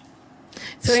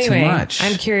 So It's too anyway, much.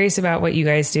 I'm curious about what you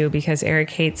guys do because Eric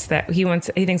hates that. He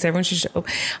thinks everyone should show.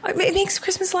 It makes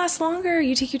Christmas last longer.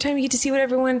 You take your time, you get to see what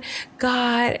everyone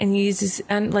got, and you just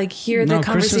and like hear the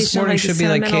conversation. Christmas morning like, should be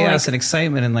like sentimental, chaos and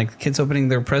excitement and like kids opening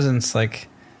their presents like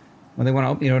when they want to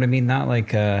open, you know what I mean? Not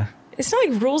like it's not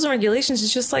like rules and regulations.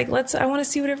 It's just like I want to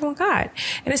see what everyone got,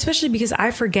 and especially because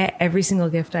I forget every single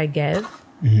gift I give.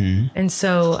 Mm-hmm. And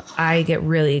so I get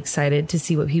really excited to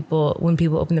see when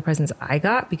people open the presents I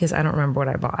got because I don't remember what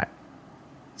I bought.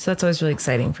 So that's always really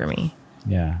exciting for me.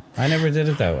 yeah. I never did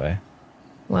it that way.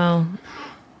 Well,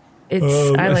 it's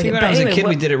I I like think it. when But I was anyway, a kid,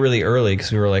 we did it really early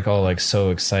because we were like all like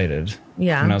so excited.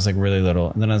 Yeah. When I was like really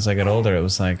little, and then as I got older, it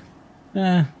was like,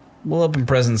 we'll open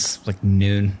presents like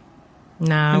noon.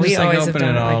 Nah, And we just, like, always have open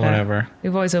done it it like all that. whenever.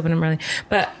 We've always opened them early.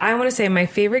 But I want to say my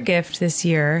favorite gift this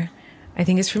year, I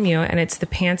think, is from you, and it's the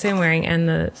pants I'm wearing and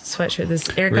the sweatshirt.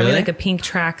 Eric got me Really? like a pink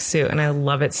tracksuit, and I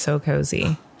love it. So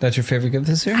cozy. That's your favorite gift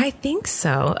this year? I think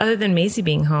so. Other than Maisie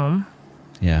being home,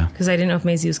 Yeah. because I didn't know if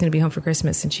Maisie was going to be home for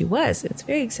Christmas, and she was. It's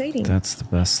very exciting. That's the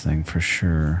best thing for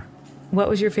sure. What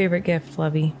was your favorite gift,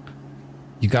 Lovey?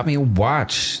 You got me a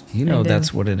watch. You know did.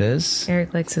 that's what it is.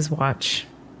 Eric likes his watch.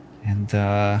 And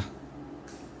I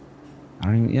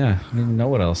don't even know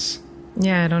what else.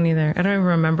 Yeah, I don't either. I don't even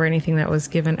remember anything that was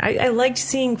given. I liked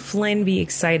seeing Flynn be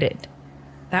excited.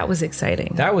 That was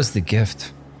exciting. That was the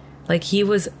gift. Like he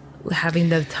was having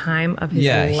the time of his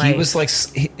Yeah, life. he was like,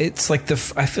 it's like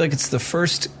I feel like it's the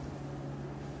first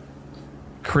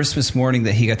Christmas morning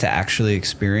that he got to actually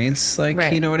experience, like,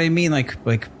 Right. you know what I mean? Like,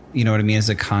 you know what I mean? As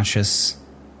a conscious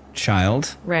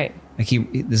child. Right. Like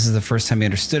this is the first time he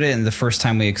understood it. And the first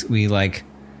time we like,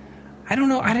 I don't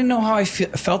know. I didn't know how I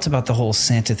felt about the whole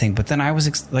Santa thing, but then I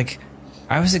was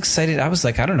I was excited. I was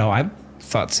like, I don't know. I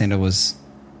thought Santa was,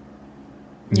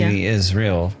 he is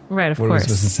real. Right, of What are we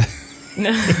course. supposed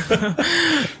to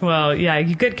say? Well, yeah,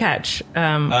 good catch.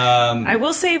 I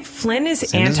will say Flynn is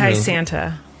Santa's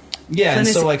anti-Santa. Yeah, and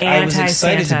Flynn so is like I was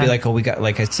excited to anti-Santa. be like, oh, we got,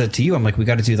 like I said to you, I'm like, we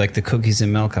got to do like the cookies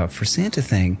and milk out for Santa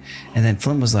thing, and then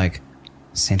Flynn was like,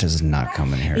 Santa's not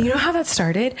coming here. You know how that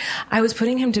started? I was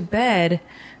putting him to bed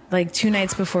like 2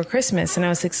 nights before Christmas, and I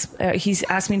was he's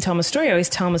asked me to tell him a story. I always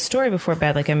tell him a story before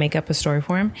bed, like I make up a story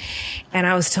for him. And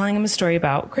I was telling him a story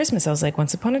about Christmas. I was like,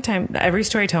 once upon a time, every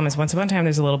story I tell him is once upon a time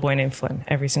there's a little boy named Flynn,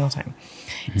 every single time.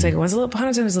 It's like, once upon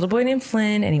a time there's a little boy named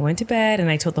Flynn, and he went to bed, and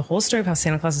I told the whole story of how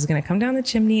Santa Claus is going to come down the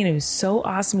chimney, and it was so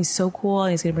awesome, he's so cool,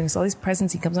 and he's going to bring us all these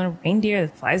presents. He comes on a reindeer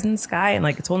that flies in the sky, and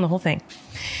like I told him the whole thing.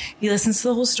 He listens to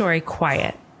the whole story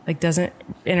quiet. Like doesn't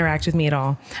interact with me at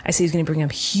all. I say he's going to bring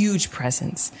him huge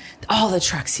presents, all the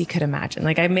trucks he could imagine.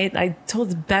 Like I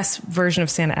told the best version of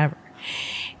Santa ever.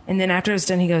 And then after it was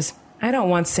done, he goes, I don't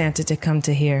want Santa to come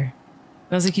to here.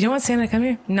 And I was like, you don't want Santa to come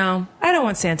here? No, I don't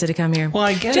want Santa to come here. Well,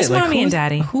 I get just it. Like, mommy and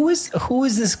daddy. Who is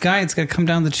this guy that's going to come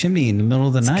down the chimney in the middle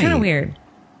of the night? Kind of weird.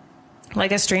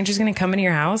 Like a stranger's going to come into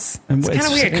your house. And It's kind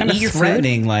of weird. Kind And of eat your food.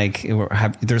 threatening. Like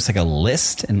there's like a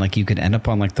list, and like you could end up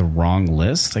on like the wrong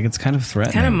list. Like it's kind of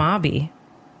threatening. Kind of mobby.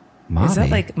 Mobby. Is that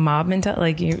like mob mentality?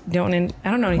 Like you don't? I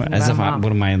don't know anything As about if a mob.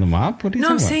 what am I in the mob? What are you No,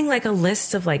 I'm talking saying like a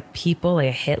list of like people, like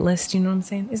a hit list. You know what I'm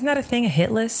saying? Isn't that a thing? A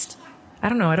hit list? I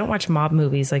don't know. I don't watch mob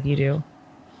movies like you do.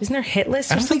 Isn't there a hit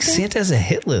list? I Or don't think something? Santa has a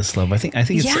hit list, love. I think it's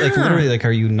like Yeah. literally like,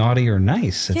 are you naughty or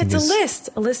nice? I Yeah, think it's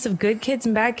a list of good kids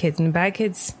and bad kids, and the bad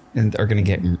kids, and are going to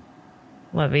get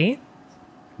Lovey,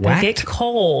 they whacked. get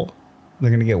coal.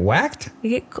 They're going to get whacked. They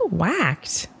get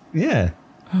whacked. Yeah.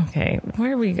 Okay,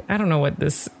 where are we? I don't know what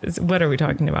this is. What are we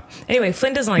talking about? Anyway,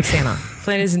 Flynn doesn't like Santa.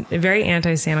 Flynn is very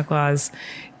anti-Santa Claus.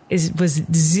 Was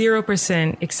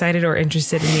 0% excited or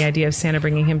interested in the idea of Santa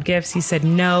bringing him gifts. He said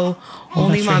no,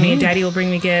 only that's your mommy and hand. daddy will bring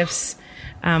me gifts.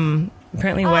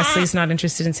 Apparently Wesley's not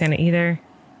interested in Santa either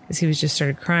because he was just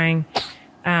started crying.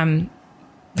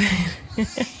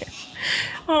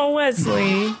 Oh,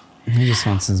 Wesley. He just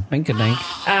wants his bank-a-dank.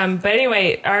 But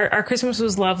anyway, our Christmas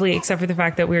was lovely, except for the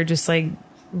fact that we were just like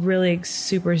really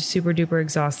super, super duper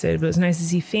exhausted. But it was nice to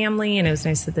see family, and it was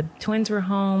nice that the twins were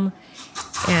home.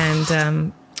 And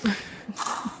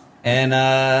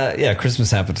yeah,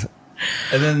 Christmas happened.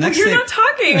 And then the next you're thing, not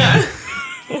talking.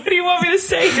 What do you want me to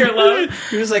say here, love?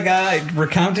 he was like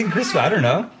recounting Christmas. I don't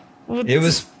know. Well, It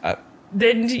was.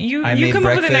 Then you I made come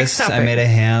up with the next breakfast. topic. I made a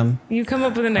ham. You come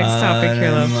up with the next topic and here,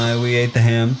 then, love. we ate the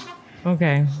ham.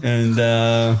 Okay. And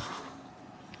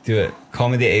do it. Call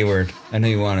me the A word. I know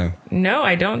you want No,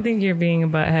 I don't think you're being a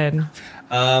butthead.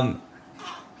 to.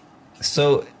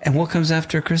 So, and what comes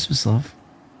after Christmas, love?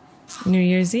 New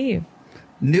Year's Eve.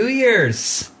 New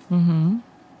Year's. Mm-hmm.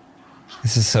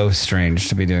 This is so strange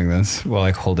to be doing this while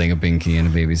like holding a binky in a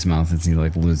baby's mouth as he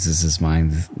like loses his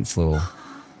mind. It's a little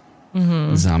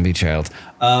Zombie child.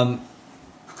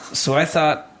 So I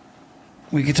thought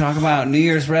we could talk about New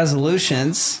Year's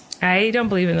resolutions. I don't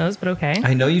believe in those, but okay.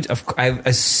 I know you. I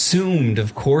assumed,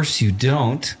 of course, you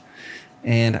don't.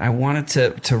 And I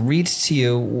wanted to read to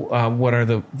you what are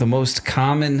the most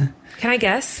common. Can I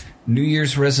guess? New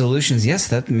Year's resolutions. Yes,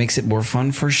 that makes it more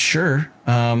fun for sure.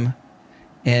 And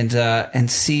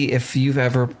see if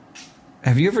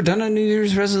have you ever done a New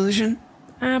Year's resolution?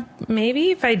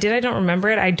 Maybe. If I did, I don't remember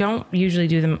it. I don't usually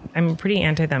do them. I'm pretty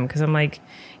anti them because I'm like,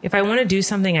 if I want to do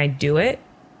something, I do it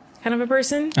kind of a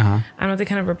person. I'm not the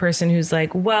kind of a person who's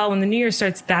like, well, when the New Year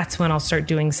starts, that's when I'll start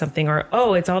doing something. Or,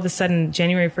 oh, it's all of a sudden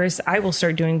January 1st, I will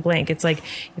start doing blank. It's like,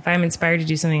 if I'm inspired to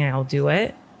do something, I'll do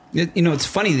it. You know, it's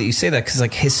funny that you say that because,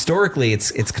 like, historically,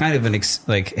 it's kind of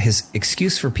his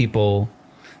excuse for people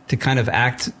to kind of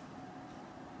act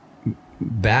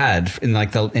bad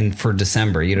for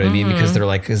December. You know what I mean? Because they're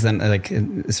like, because then, like,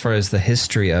 as far as the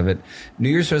history of it, New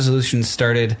Year's resolutions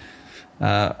started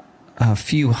a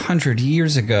few hundred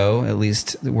years ago, at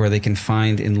least, where they can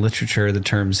find in literature the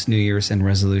terms New Year's and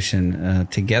resolution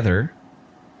together.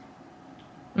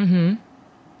 Can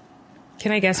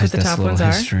I guess what the top ones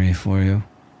are? History for you.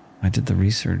 I did the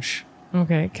research.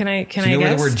 Okay. Can I Do you know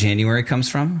where the word January comes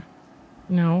from?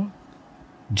 No.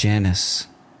 Janus.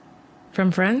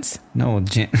 From Friends? No,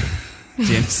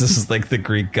 Janus is like the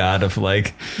Greek god of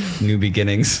like new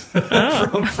beginnings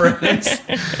from Friends.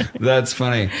 That's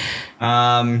funny.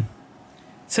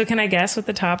 So can I guess what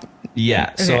the top?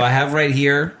 Yeah. Okay. So I have right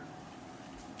here,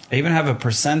 I even have a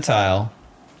percentile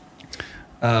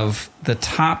of the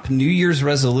top New Year's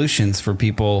resolutions for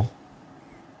people.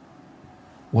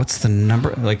 What's the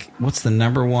number? Like, what's the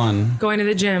number one? Going to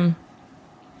the gym.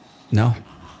 No.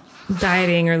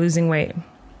 Dieting or losing weight.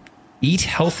 Eat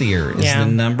healthier is the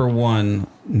number one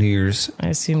New Year's. I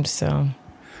assumed so.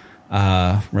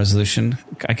 Resolution.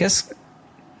 I guess.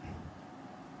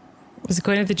 Was it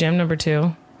going to the gym number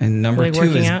 2? And number like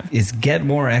 2 is get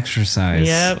more exercise.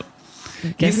 Yep.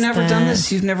 You've never done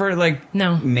this? You've never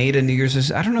made a New Year's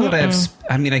resolution? I don't know that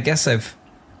I guess I've.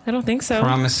 I don't think so.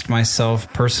 Promised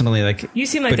myself personally, like, you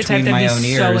seem like the type that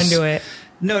be so into it.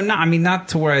 No, not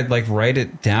to where I'd like write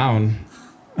it down,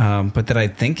 but that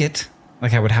I'd think it.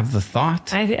 Like I would have the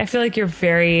thought. I feel like you're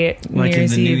very like in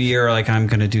the new year. Like I'm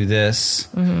going to do this.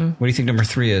 What do you think number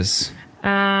 3 is?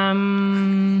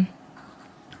 Something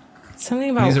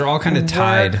about these are all kind of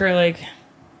tied, or like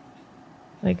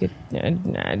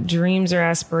dreams or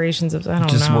aspirations of I don't know.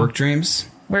 Just work dreams.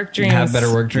 Work dreams. Have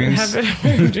better work dreams. Have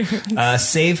better work dreams.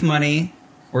 Save money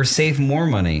or save more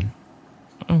money.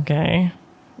 Okay.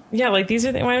 Yeah, like these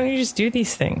are. Why don't you just do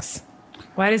these things?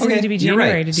 Why does it need to be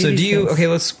January to do these things? Okay,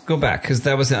 let's go back because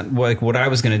that was like what I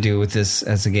was going to do with this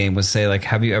as a game was say like,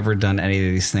 have you ever done any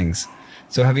of these things?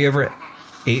 So have you ever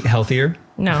ate healthier?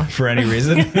 No. For any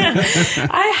reason?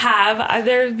 I have.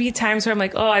 There'd be times where I'm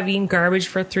like, oh, I've eaten garbage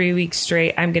for 3 weeks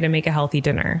straight. I'm going to make a healthy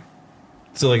dinner.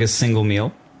 So like a single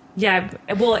meal? Yeah.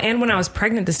 Well, and when I was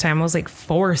pregnant this time, I was like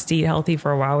forced to eat healthy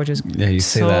for a while, which was you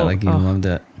say that like you loved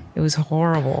it. It was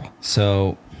horrible.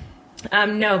 So...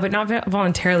 no, but not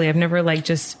voluntarily. I've never like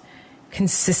just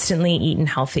consistently eaten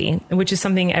healthy, which is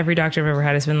something every doctor I've ever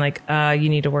had has been like, you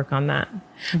need to work on that.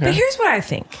 Okay. But here's what I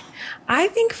think. I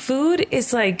think food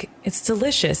is like, it's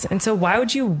delicious. And so why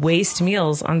would you waste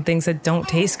meals on things that don't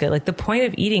taste good? Like the point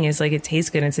of eating is like, it tastes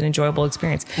good and it's an enjoyable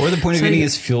experience. Or the point of eating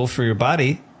is fuel for your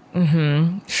body.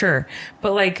 Sure.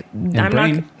 But like,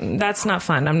 that's not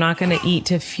fun. I'm not going to eat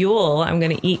to fuel. I'm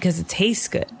going to eat because it tastes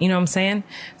good. You know what I'm saying?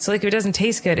 So like, if it doesn't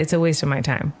taste good, it's a waste of my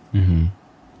time.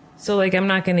 So like, I'm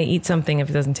not going to eat something if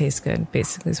it doesn't taste good,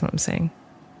 basically is what I'm saying.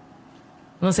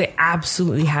 Unless I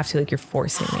absolutely have to, like you're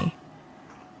forcing me.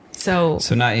 So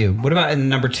not you. What about in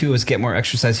number 2 is get more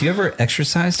exercise? You ever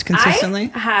exercised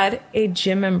consistently? I had a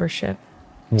gym membership.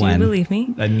 When? Do you believe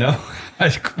me? No.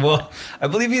 Well, I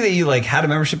believe you that you like had a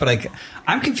membership, but like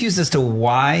I'm confused as to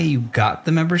why you got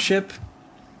the membership.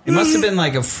 It must have been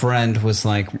like a friend was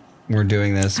like, "We're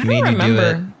doing this." I don't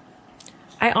remember.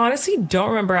 I honestly don't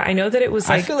remember. I know that it was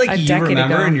like I feel like you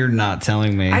remember ago. And you're not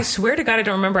telling me. I swear to God, I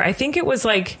don't remember. I think it was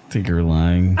like. I think you're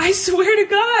lying. I swear to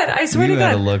God. I swear to God. You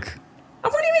had a look.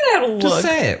 What do you mean I had a look? Just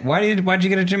say it. Why'd you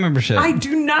get a gym membership? I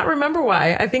do not remember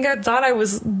why. I think I thought I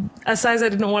was a size I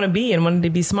didn't want to be and wanted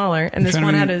to be smaller. And this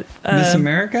one had a Miss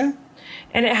America?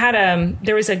 And it had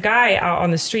there was a guy out on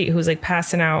the street who was like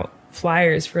passing out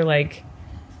flyers for like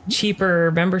cheaper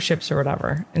memberships or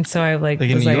whatever. And so I was like,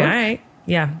 all right.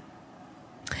 Yeah.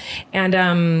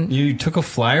 And You took a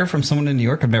flyer from someone in New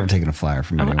York? I've never taken a flyer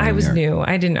from anyone I in was New York.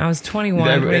 new. I was 21.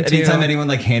 Anytime anyone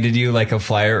like handed you like a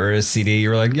flyer or a CD, you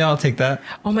were like, yeah, I'll take that.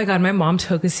 Oh my God, my mom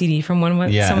took a CD from someone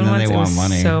and then once. they It want was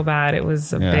money. so bad. It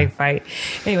was a big fight.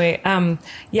 Anyway, I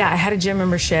had a gym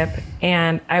membership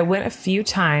and I went a few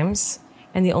times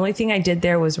and the only thing I did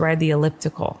there was ride the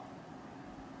elliptical.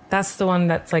 That's the one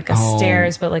that's like a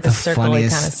stairs, but like a circle kind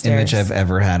of stairs. The funniest image I've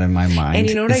ever had in my mind. And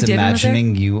you know what is I did when I was there?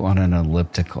 imagining you on an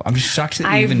elliptical. I'm shocked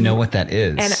that you even know what that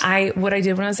is. And what I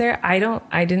did when I was there, I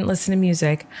didn't listen to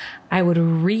music. I would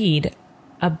read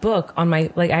a book on my,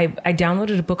 I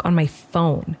downloaded a book on my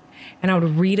phone and I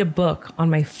would read a book on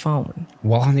my phone.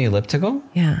 While on the elliptical?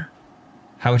 Yeah.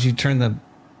 How would you turn the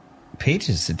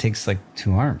pages? It takes like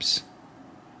 2 arms.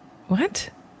 What?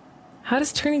 How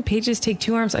does turning pages take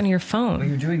 2 arms on your phone? Well,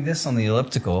 you're doing this on the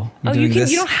elliptical. You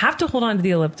don't have to hold on to the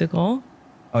elliptical.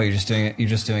 Oh, you're just doing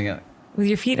it With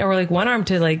your feet or like one arm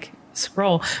to like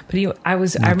scroll. But I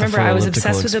remember I was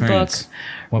obsessed with the book.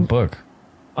 What book?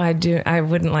 I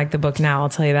wouldn't like the book now, I'll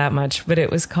tell you that much. But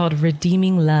it was called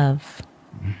Redeeming Love.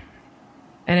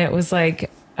 And it was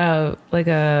like a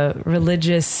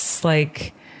religious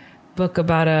book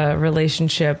about a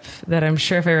relationship that I'm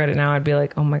sure if I read it now I'd be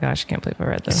like, oh my gosh, I can't believe I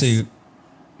read this. So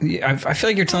I feel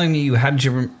like you're telling me you had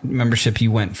your membership,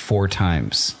 you went 4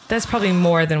 times. That's probably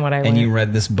more than what I went. And you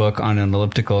read this book on an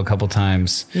elliptical a couple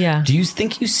times. Yeah. Do you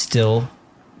think you still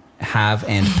have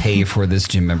and pay for this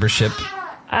gym membership?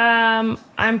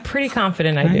 I'm pretty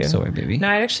confident I do. Sorry, baby. No,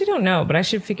 I actually don't know, but I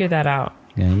should figure that out.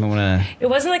 Yeah, you might want to. It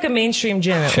wasn't like a mainstream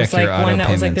gym. It Check was like your auto one that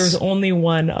was like payments. there was only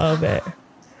one of it.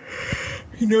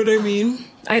 You know what I mean?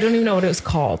 I don't even know what it was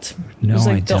called. No, it was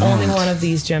I like the don't. only one of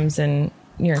these gyms in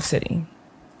New York City.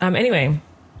 Anyway,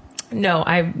 no,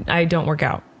 I don't work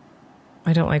out.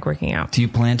 I don't like working out. Do you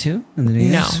plan to in the new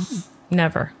No, years?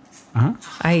 never. Uh-huh.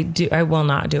 I will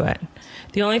not do it.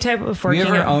 The only type of Have working you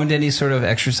ever out. owned any sort of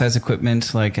exercise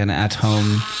equipment, like an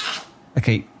at-home, like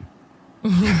a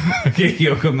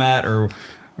yoga mat or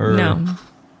No.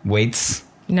 weights?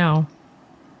 No.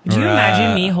 Do you Or,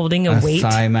 imagine me holding a weight?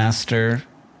 Thigh master.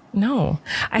 No.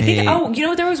 I think.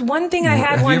 There was one thing I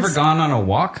had Have once. you ever gone on a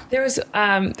walk? There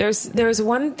was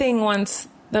one thing once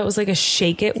that was like a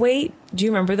shake it weight. Do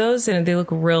you remember those? And they look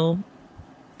real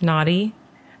naughty.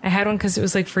 I had one because it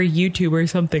was like for YouTube or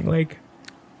something. Like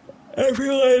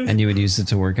everyone. And you would use it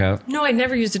to work out? No, I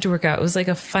never used it to work out. It was like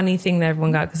a funny thing that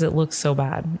everyone got because it looks so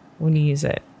bad when you use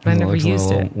it. But I never looked a used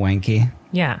little it. wanky.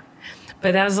 Yeah.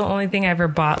 But that was the only thing I ever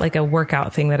bought, like a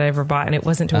workout thing that I ever bought. And it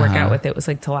wasn't to work out with. It was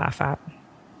like to laugh at.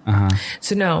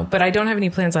 So no, but I don't have any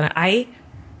plans on it.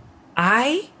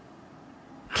 I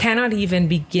cannot even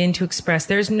begin to express.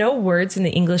 There's no words in the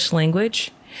English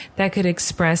language that could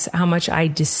express how much I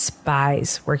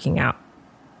despise working out.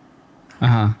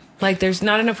 Like there's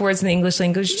not enough words in the English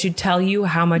language to tell you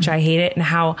how much I hate it and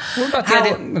how. What about the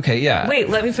idea? Okay, yeah. Wait,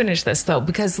 let me finish this though,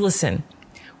 because listen,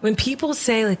 when people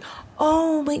say like,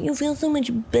 oh, but you feel so much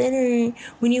better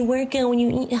when you work out, when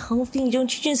you eat healthy.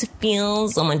 Don't you just feel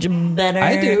so much better?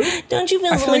 I do. Don't you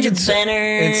feel so much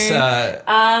better? It's no,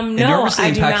 enormously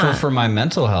I do impactful not. for my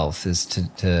mental health. Is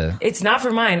to It's not for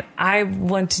mine. I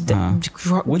want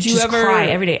to Would you just ever cry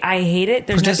every day. I hate it.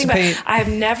 There's nothing but participate- I've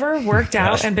never worked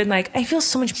out and been like, I feel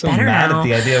so much better mad now. at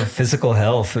the idea of physical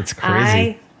health. It's crazy.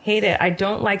 I hate it. I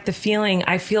don't like the feeling.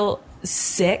 I feel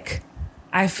sick.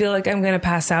 I feel like I'm going to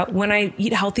pass out. When I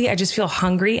eat healthy, I just feel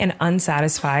hungry and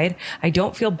unsatisfied. I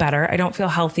don't feel better. I don't feel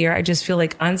healthier. I just feel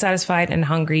like unsatisfied and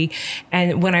hungry.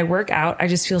 And when I work out, I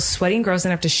just feel sweaty and gross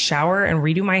and have to shower and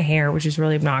redo my hair, which is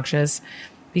really obnoxious.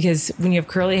 Because when you have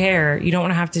curly hair, you don't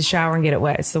want to have to shower and get it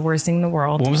wet. It's the worst thing in the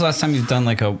world. When was the last time you've done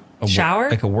like a Shower?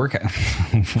 like a workout?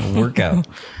 A workout.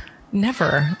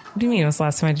 Never. What do you mean it was the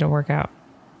last time I did a workout?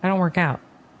 I don't work out.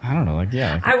 I don't know. Like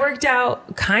I worked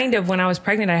out kind of when I was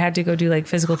pregnant. I had to go do like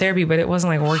physical therapy, but it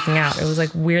wasn't like working out. It was like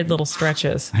weird little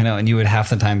stretches. I know, and you would half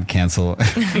the time cancel.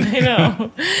 I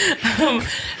know.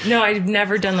 No, I've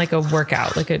never done like a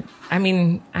workout. Maybe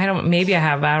I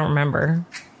have, but I don't remember.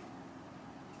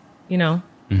 You know?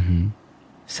 Mm-hmm.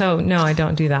 So no, I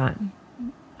don't do that.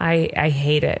 I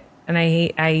hate it. And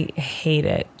I hate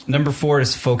it. Number 4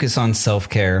 is focus on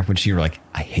self-care, which you're like,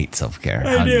 I hate self-care.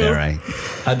 How dare I?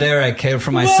 How dare I care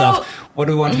for myself? Well, what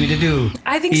do you want me to do?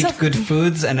 I think eat good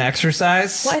foods and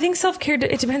exercise? Well, I think self-care,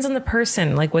 it depends on the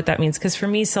person, like what that means. Because for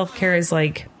me, self-care is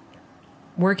like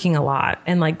working a lot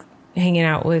and like hanging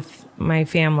out with my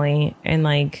family and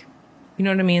like, you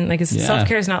know what I mean? Like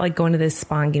self-care is not like going to this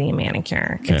spa and getting a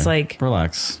manicure. Okay. It's like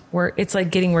relax. It's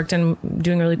like getting work done,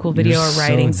 doing a really cool video or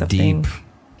writing something.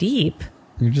 Deep.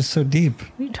 You're just so deep.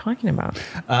 What are you talking about?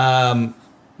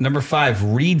 Number 5,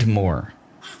 read more.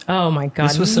 Oh my God.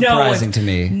 This was surprising to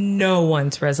me. No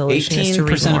one's resolution is to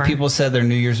read 18% more. of people said their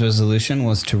New Year's resolution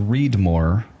was to read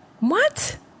more.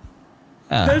 What?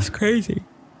 Uh, That's crazy.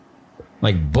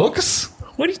 like books?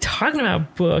 What are you talking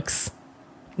about? Books.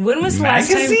 When was the last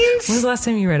time? Magazines? When was the last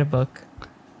time you read a book?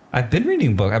 I've been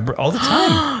reading books all the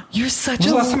time. You're such When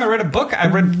was the last time I read a book? I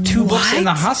read 2 books in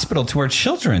the What? hospital to our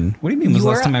children. What do you mean? When was the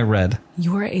last time I read?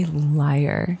 You're a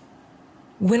liar.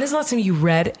 When is the last time you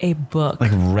read a book?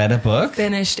 Like read a book?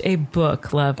 Finished a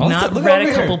book, love. Oh, Not look read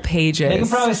over a couple here. pages. You can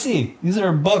probably see. These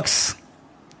are books.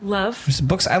 Love. There's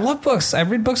books. I love books. I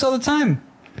read books all the time.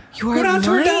 You are Go down to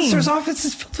our lying. downstairs office.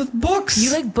 It's filled with books.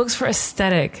 You like books for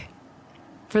aesthetic.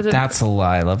 For the That's a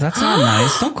lie, love. That's not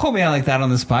nice. Don't call me out like that on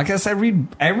this podcast. I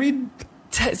read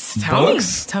tell me.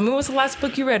 books? Tell me what's the last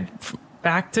book you read,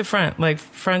 back to front, like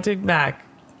front to back,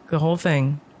 the whole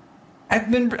thing. I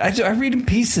read in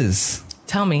pieces.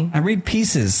 Tell me. I read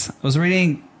pieces. I was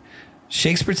reading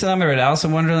Shakespeare to them. I read Alice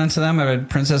in Wonderland to them. I read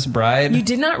Princess Bride. You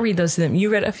did not read those to them. You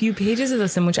read a few pages of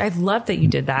those to them, which I love that you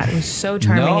did that. It was so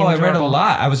charming. No, and I read a adorable.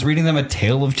 lot. I was reading them A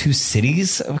Tale of Two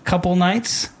Cities a couple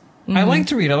nights. I like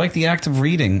to read. I like the act of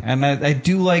reading. And I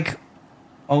do like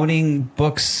owning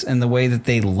books and the way that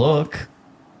they look.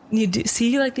 You do, see,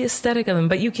 you like the aesthetic of them,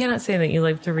 but you cannot say that you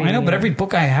like to read. I know, but either. every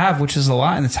book I have, which is a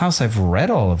lot in this house, I've read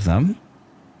all of them.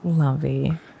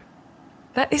 Lovey.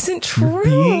 That isn't true.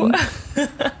 being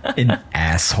an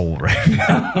asshole right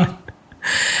now.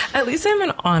 At least I'm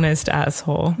an honest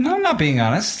asshole. No, I'm not being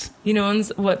honest. You know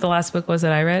what the last book was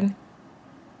that I read?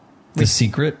 The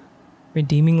Secret.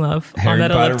 Redeeming Love. Harry on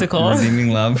that Potter, elliptical.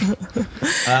 Redeeming Love.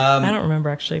 I don't remember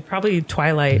actually. Probably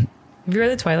Twilight. Have you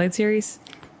read the Twilight series?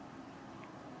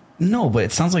 No, but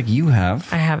it sounds like you have.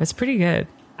 I have. It's pretty good.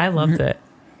 I loved it.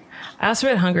 I also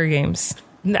read Hunger Games.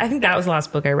 I think that was the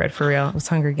last book I read for real. It was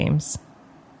Hunger Games.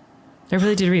 I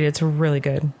really did read it. It's really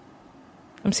good.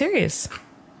 I'm serious.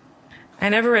 I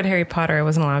never read Harry Potter. I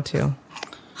wasn't allowed to.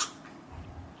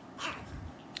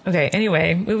 Okay,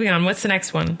 anyway, moving on. What's the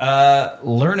next one?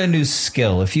 Learn a new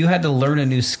skill. If you had to learn a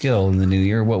new skill in the new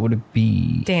year, what would it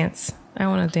be? Dance. I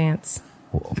want to dance.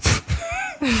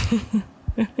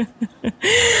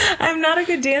 I'm not a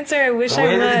good dancer. I wish I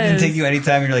was. It can take you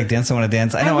anytime you're like, dance, I want to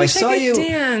dance. I know, I wish I saw could you.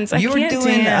 dance. I You were can't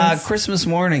doing dance. Christmas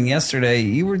morning yesterday.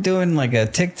 You were doing like a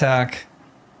TikTok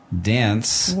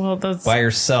dance Well, those by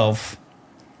yourself.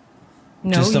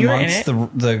 no, Just you're in it.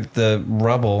 amongst the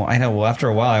rubble. I know. Well, after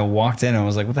a while, I walked in and I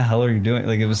was like, "What the hell are you doing?"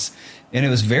 Like it was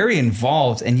very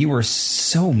involved, and you were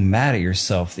so mad at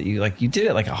yourself that you did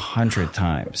it like 100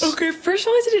 times. Okay, first of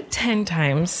all, I did it 10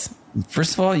 times.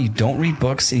 First of all, you don't read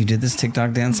books, and you did this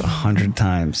TikTok dance 100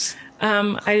 times.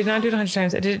 I did not do it 100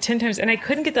 times. I did it 10 times, and I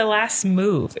couldn't get the last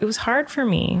move. It was hard for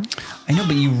me. I know,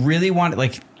 but you really want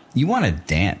you want to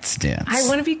dance. I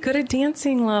want to be good at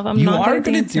dancing, love. I'm You not are good at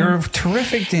good. dancing. You're a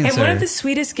terrific dancer. And one of the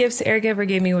sweetest gifts Eric ever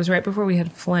gave me was right before we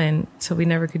had Flynn, so we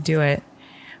never could do it.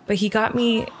 But he got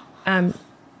me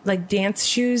like dance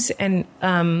shoes, and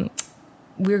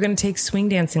we were going to take swing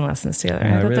dancing lessons together.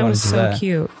 Yeah, I thought really that wanna was do so that.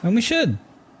 cute. And we should.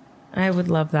 I would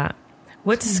love that.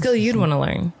 What's a skill you'd want to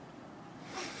learn?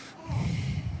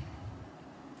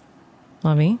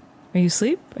 Lovey, are you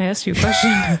asleep? I asked you a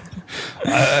question.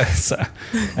 So,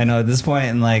 I know at this point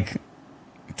in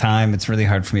time, it's really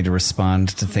hard for me to respond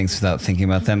to things without thinking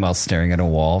about them while staring at a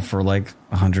wall for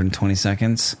 120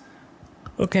 seconds.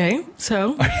 Okay,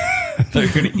 so They're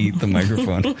going to eat the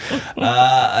microphone.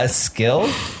 A skill?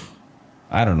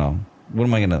 I don't know. What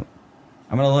am I going to...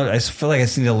 I'm going to learn... I feel like I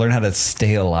just need to learn how to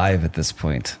stay alive at this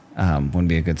point. Wouldn't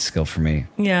be a good skill for me.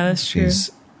 yeah, that's true.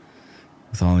 Jeez.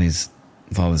 With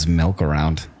all this milk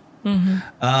around. Mm-hmm.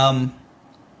 I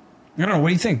don't know. What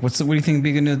do you think? What do you think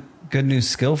would be a good new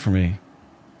skill for me?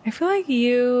 I feel like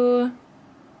I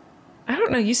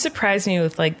don't know, you surprise me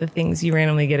with the things you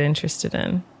randomly get interested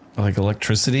in. Like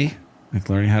electricity? Like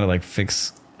learning how to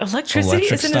fix Electricity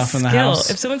electric isn't a stuff in the skill. house?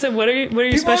 If someone said, what are your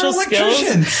People special are skills?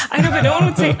 electricians. I know, but no one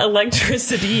would say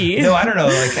electricity. No, I don't know.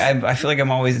 I feel like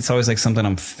it's always something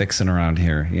I'm fixing around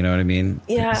here. You know what I mean?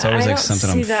 Yeah, It's always I don't something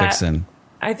I'm see that. fixing.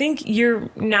 I think you're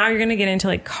going to get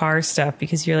into car stuff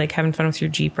because you're having fun with your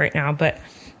Jeep right now. But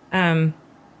I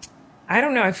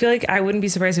don't know. I feel like I wouldn't be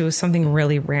surprised if it was something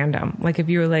really random. Like if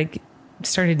you were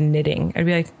started knitting, I'd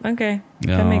be like, okay,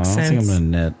 that makes sense. I don't think I'm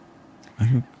going to knit.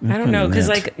 I don't know,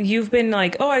 because you've been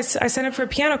I signed up for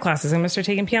piano classes. I'm going to start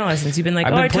taking piano lessons. You've been I've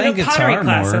been I took playing a pottery guitar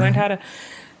class. more. I learned how to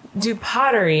do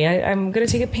pottery. I'm going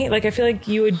to take a paint. I feel like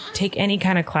you would take any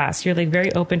kind of class. You're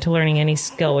very open to learning any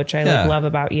skill, which I love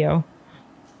about you.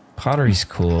 Pottery's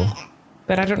cool.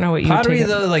 But I don't know what you Pottery would take.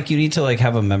 though, you need to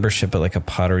have a membership at a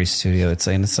pottery studio. It's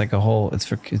a whole. It's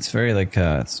very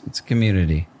it's a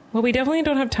community. Well, we definitely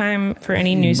don't have time for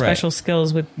any new special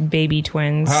skills with baby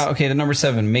twins. Okay, the number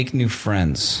 7, make new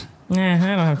friends. I don't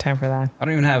have time for that. I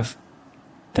don't even have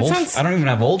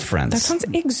old friends. That sounds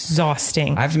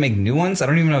exhausting. I have to make new ones? I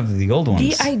don't even have the old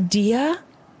ones. The idea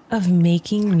of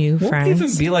making new friends. What would it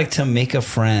even be like to make a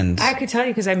friend? I could tell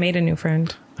you because I made a new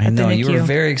friend. I know, you were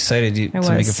very excited to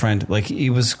make a friend. Like,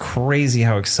 it was crazy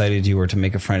how excited you were to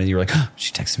make a friend. And you were like, oh,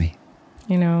 she texted me.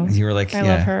 You know, you were like, I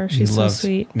love her. She's so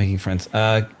sweet. Making friends.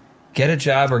 Get a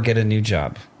job or get a new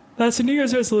job. That's a New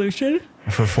Year's resolution.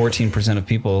 For 14% of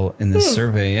people in this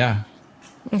survey, yeah.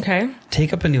 Okay.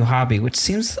 Take up a new hobby, which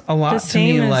seems a lot to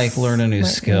me like learn a new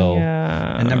skill.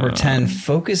 Yeah. And number 10,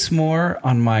 focus more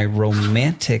on my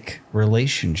romantic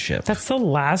relationship. That's the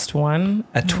last one.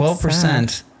 At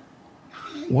 12%,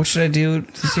 what should I do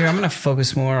this year? I'm going to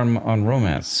focus more on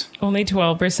romance. Only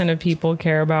 12% of people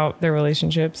care about their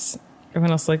relationships.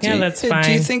 Everyone else is like, yeah, that's fine.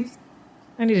 Do you think...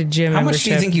 I need a gym How membership. much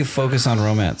do you think you focus on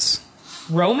romance?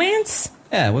 Romance?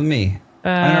 Yeah, with me.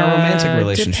 On our romantic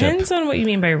relationship. Depends on what you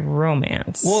mean by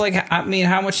romance. Well, like, I mean,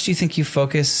 how much do you think you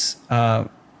focus your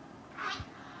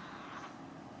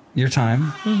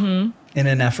time in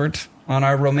an effort on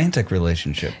our romantic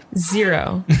relationship?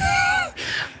 0.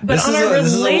 But this on is our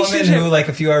this relationship, is a woman who, like,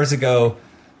 a few hours ago,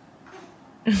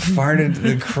 farted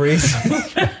the crazy.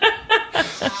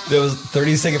 There was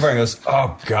 30-second fart and goes,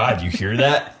 oh, God, you hear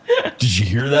that? Did you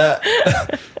hear that?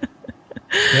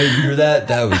 Yeah, you hear that?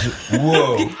 That was,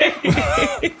 whoa.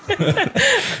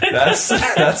 that's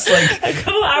like... A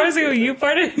couple hours ago, you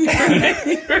farted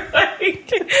and you were like,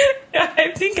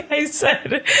 I think I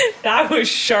said, that was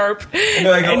sharp.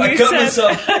 No, I go, I cut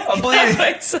myself. I'm bleeding.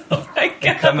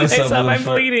 I cut myself. I'm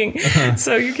bleeding. Uh-huh.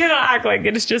 So you cannot act like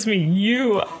it's just me.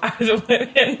 You are the one.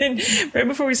 And then right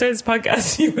before we started this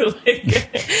podcast, you were like,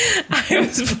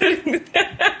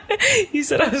 you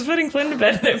said I was putting Flynn to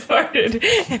bed and I farted.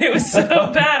 And it was so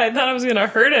bad. I thought I was going to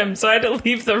hurt him. So I had to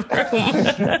leave the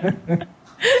room.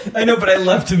 I know, but I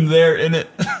left him there in it.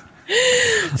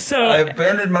 So I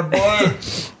abandoned my boy.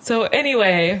 So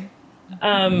anyway,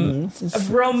 a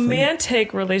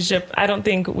romantic relationship, I don't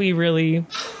think we really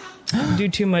do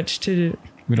too much to...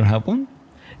 We don't have one?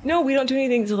 No, we don't do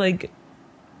anything to, like,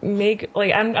 make...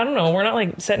 Like, I don't know. We're not,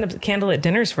 like, setting up candlelit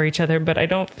dinners for each other, but I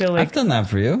don't feel like... I've done that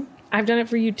for you. I've done it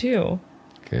for you, too.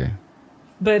 Okay.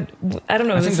 But, I don't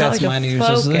know. I think that's my New Year's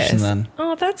resolution, then.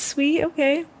 Oh, that's sweet.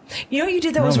 Okay. You know what you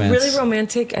did that was really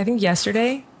romantic? I think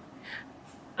yesterday...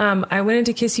 I went in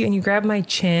to kiss you and you grabbed my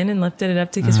chin and lifted it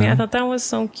up to kiss me. I thought that was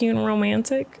so cute and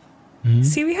romantic. Mm-hmm.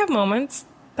 See, we have moments.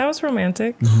 That was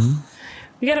romantic. Mm-hmm.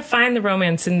 We got to find the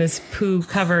romance in this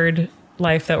poo-covered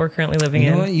life that we're currently living in.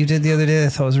 You know what you did the other day I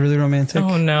thought was really romantic?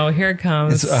 Oh, no. Here it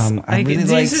comes.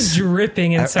 This is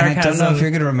dripping in sarcasm. I don't know if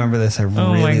you're going to remember this. I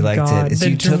really liked it.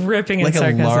 You took like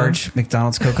a large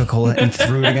McDonald's Coca-Cola and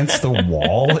threw it against the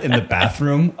wall in the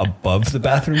bathroom above the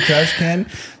bathroom trash can.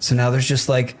 So now there's just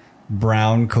like...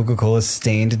 brown Coca-Cola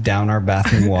stained down our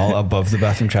bathroom wall above the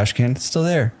bathroom trash can. It's still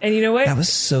there. And you know what? That was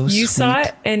so sweet. You saw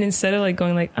it, and instead of like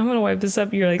going like, I'm going to wipe this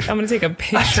up, you're like, I'm going to take a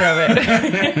picture of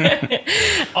it.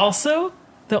 Also,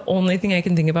 the only thing I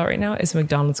can think about right now is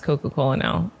McDonald's Coca-Cola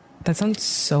now. That sounds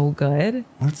so good.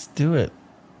 Let's do it.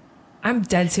 I'm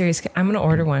dead serious. I'm going to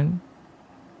order one.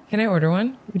 Can I order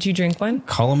one? Would you drink one?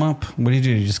 Call them up. What do?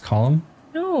 You just call them?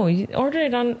 No, you order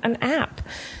it on an app.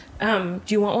 Do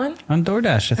you want one? On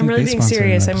DoorDash. I'm really being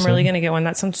serious. I'm really going to get one.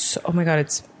 That sounds so... Oh my God,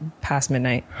 it's past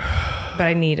midnight. But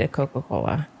I need a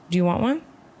Coca-Cola. Do you want one?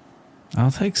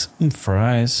 I'll take some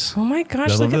fries. Oh my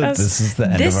gosh, look at us. This is the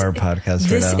end of our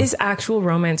podcast right now. This is actual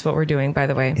romance what we're doing, by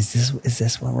the way. Is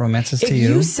this what romance is to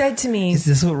you? If you said to me... Is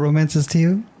this what romance is to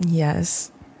you?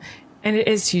 Yes. And it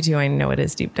is to you too. I know it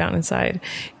is deep down inside.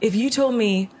 If you told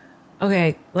me,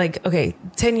 10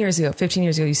 years ago, 15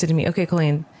 years ago, you said to me, okay,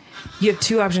 Colleen... You have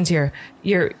two options here.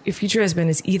 Your future husband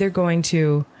is either going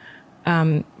to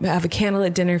have a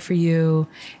candlelit dinner for you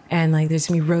and like there's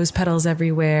gonna be rose petals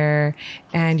everywhere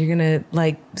and you're gonna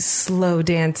like slow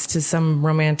dance to some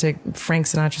romantic Frank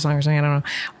Sinatra song or something, I don't know.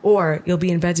 Or you'll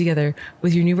be in bed together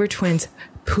with your newborn twins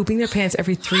pooping their pants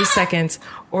every 3 seconds,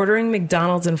 ordering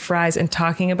McDonald's and fries and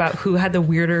talking about who had the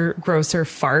weirder, grosser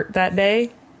fart that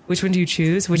day. Which one do you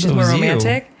choose? Which is more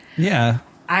romantic? You. Yeah.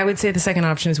 I would say the second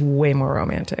option is way more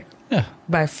romantic. Yeah.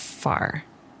 By far.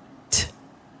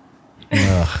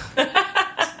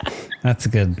 That's a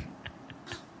good...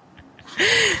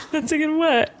 That's a good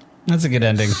what? That's a good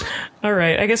ending. All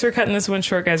right. I guess we're cutting this one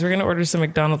short, guys. We're going to order some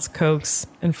McDonald's Cokes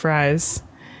and fries.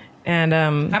 And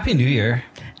Happy New Year.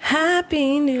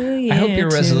 Happy New Year. I hope your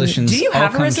resolutions all come true. Do you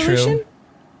have a resolution? True.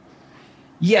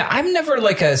 Yeah, I'm never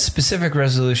like a specific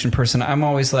resolution person. I'm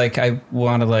always like, I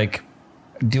want to like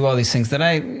do all these things that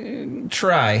I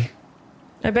try.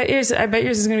 I bet yours is going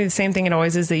to be the same thing it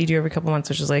always is that you do every couple months,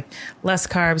 which is like less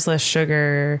carbs, less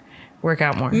sugar, work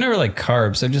out more. I never like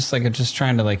carbs. I'm just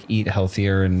trying to like eat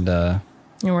healthier and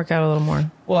you work out a little more.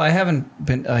 well, I haven't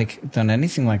been like done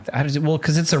anything like that. Well,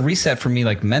 because it's a reset for me,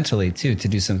 like mentally too, to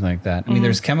do something like that. I mean,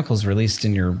 there's chemicals released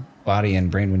in your body and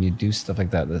brain when you do stuff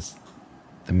like that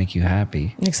that make you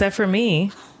happy. Except for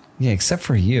me. Yeah, except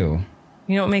for you.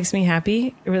 You know what makes me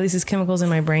happy? It releases chemicals in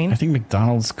my brain. I think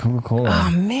McDonald's, Coca-Cola.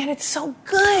 Oh man, it's so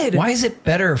good. Why is it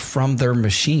better from their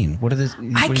machine? What do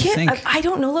you think? I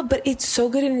don't know, but it's so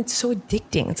good and it's so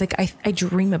addicting. It's like I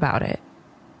dream about it.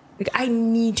 Like I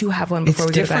need to have one before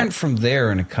we go to bed. It's different from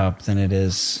there in a cup than it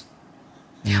is.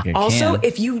 Also,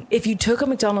 if you took a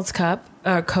McDonald's cup,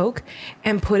 Coke,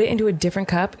 and put it into a different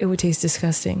cup, it would taste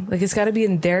disgusting. Like it's got to be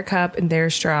in their cup and their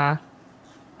straw.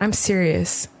 I'm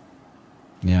serious.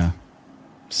 Yeah.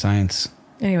 Science.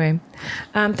 Anyway,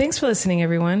 thanks for listening,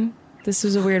 everyone. This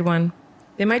was a weird one.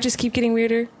 They might just keep getting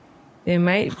weirder. They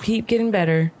might keep getting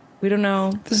better. We don't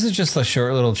know. This is just a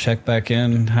short little check back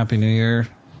in. Happy New Year.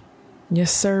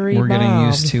 Yes, sir. We're getting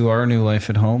used to our new life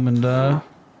at home, and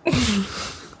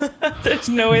there's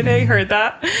no way they heard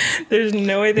that. There's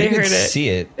no way they heard it. See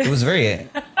it. It was very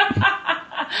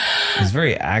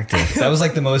active. That was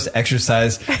like the most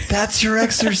exercise. That's your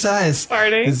exercise.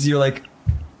 Farting. Is you're like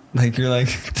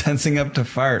tensing up to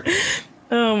fart.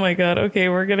 Oh my god. Okay,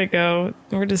 we're gonna go.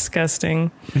 We're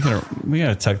disgusting. We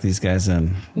gotta tuck these guys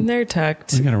in. They're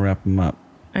tucked. We gotta wrap them up.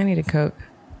 I need a Coke.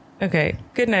 Okay.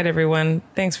 Good night, everyone.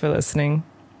 Thanks for listening.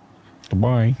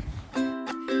 Goodbye.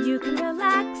 You can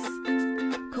relax.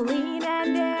 Colleen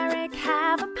and Eric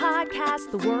have a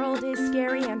podcast. The world is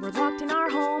scary and we're locked in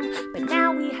our home, but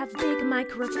now we have big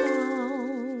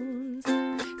microphones,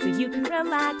 so you can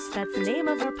relax. That's the name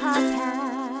of our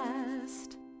podcast.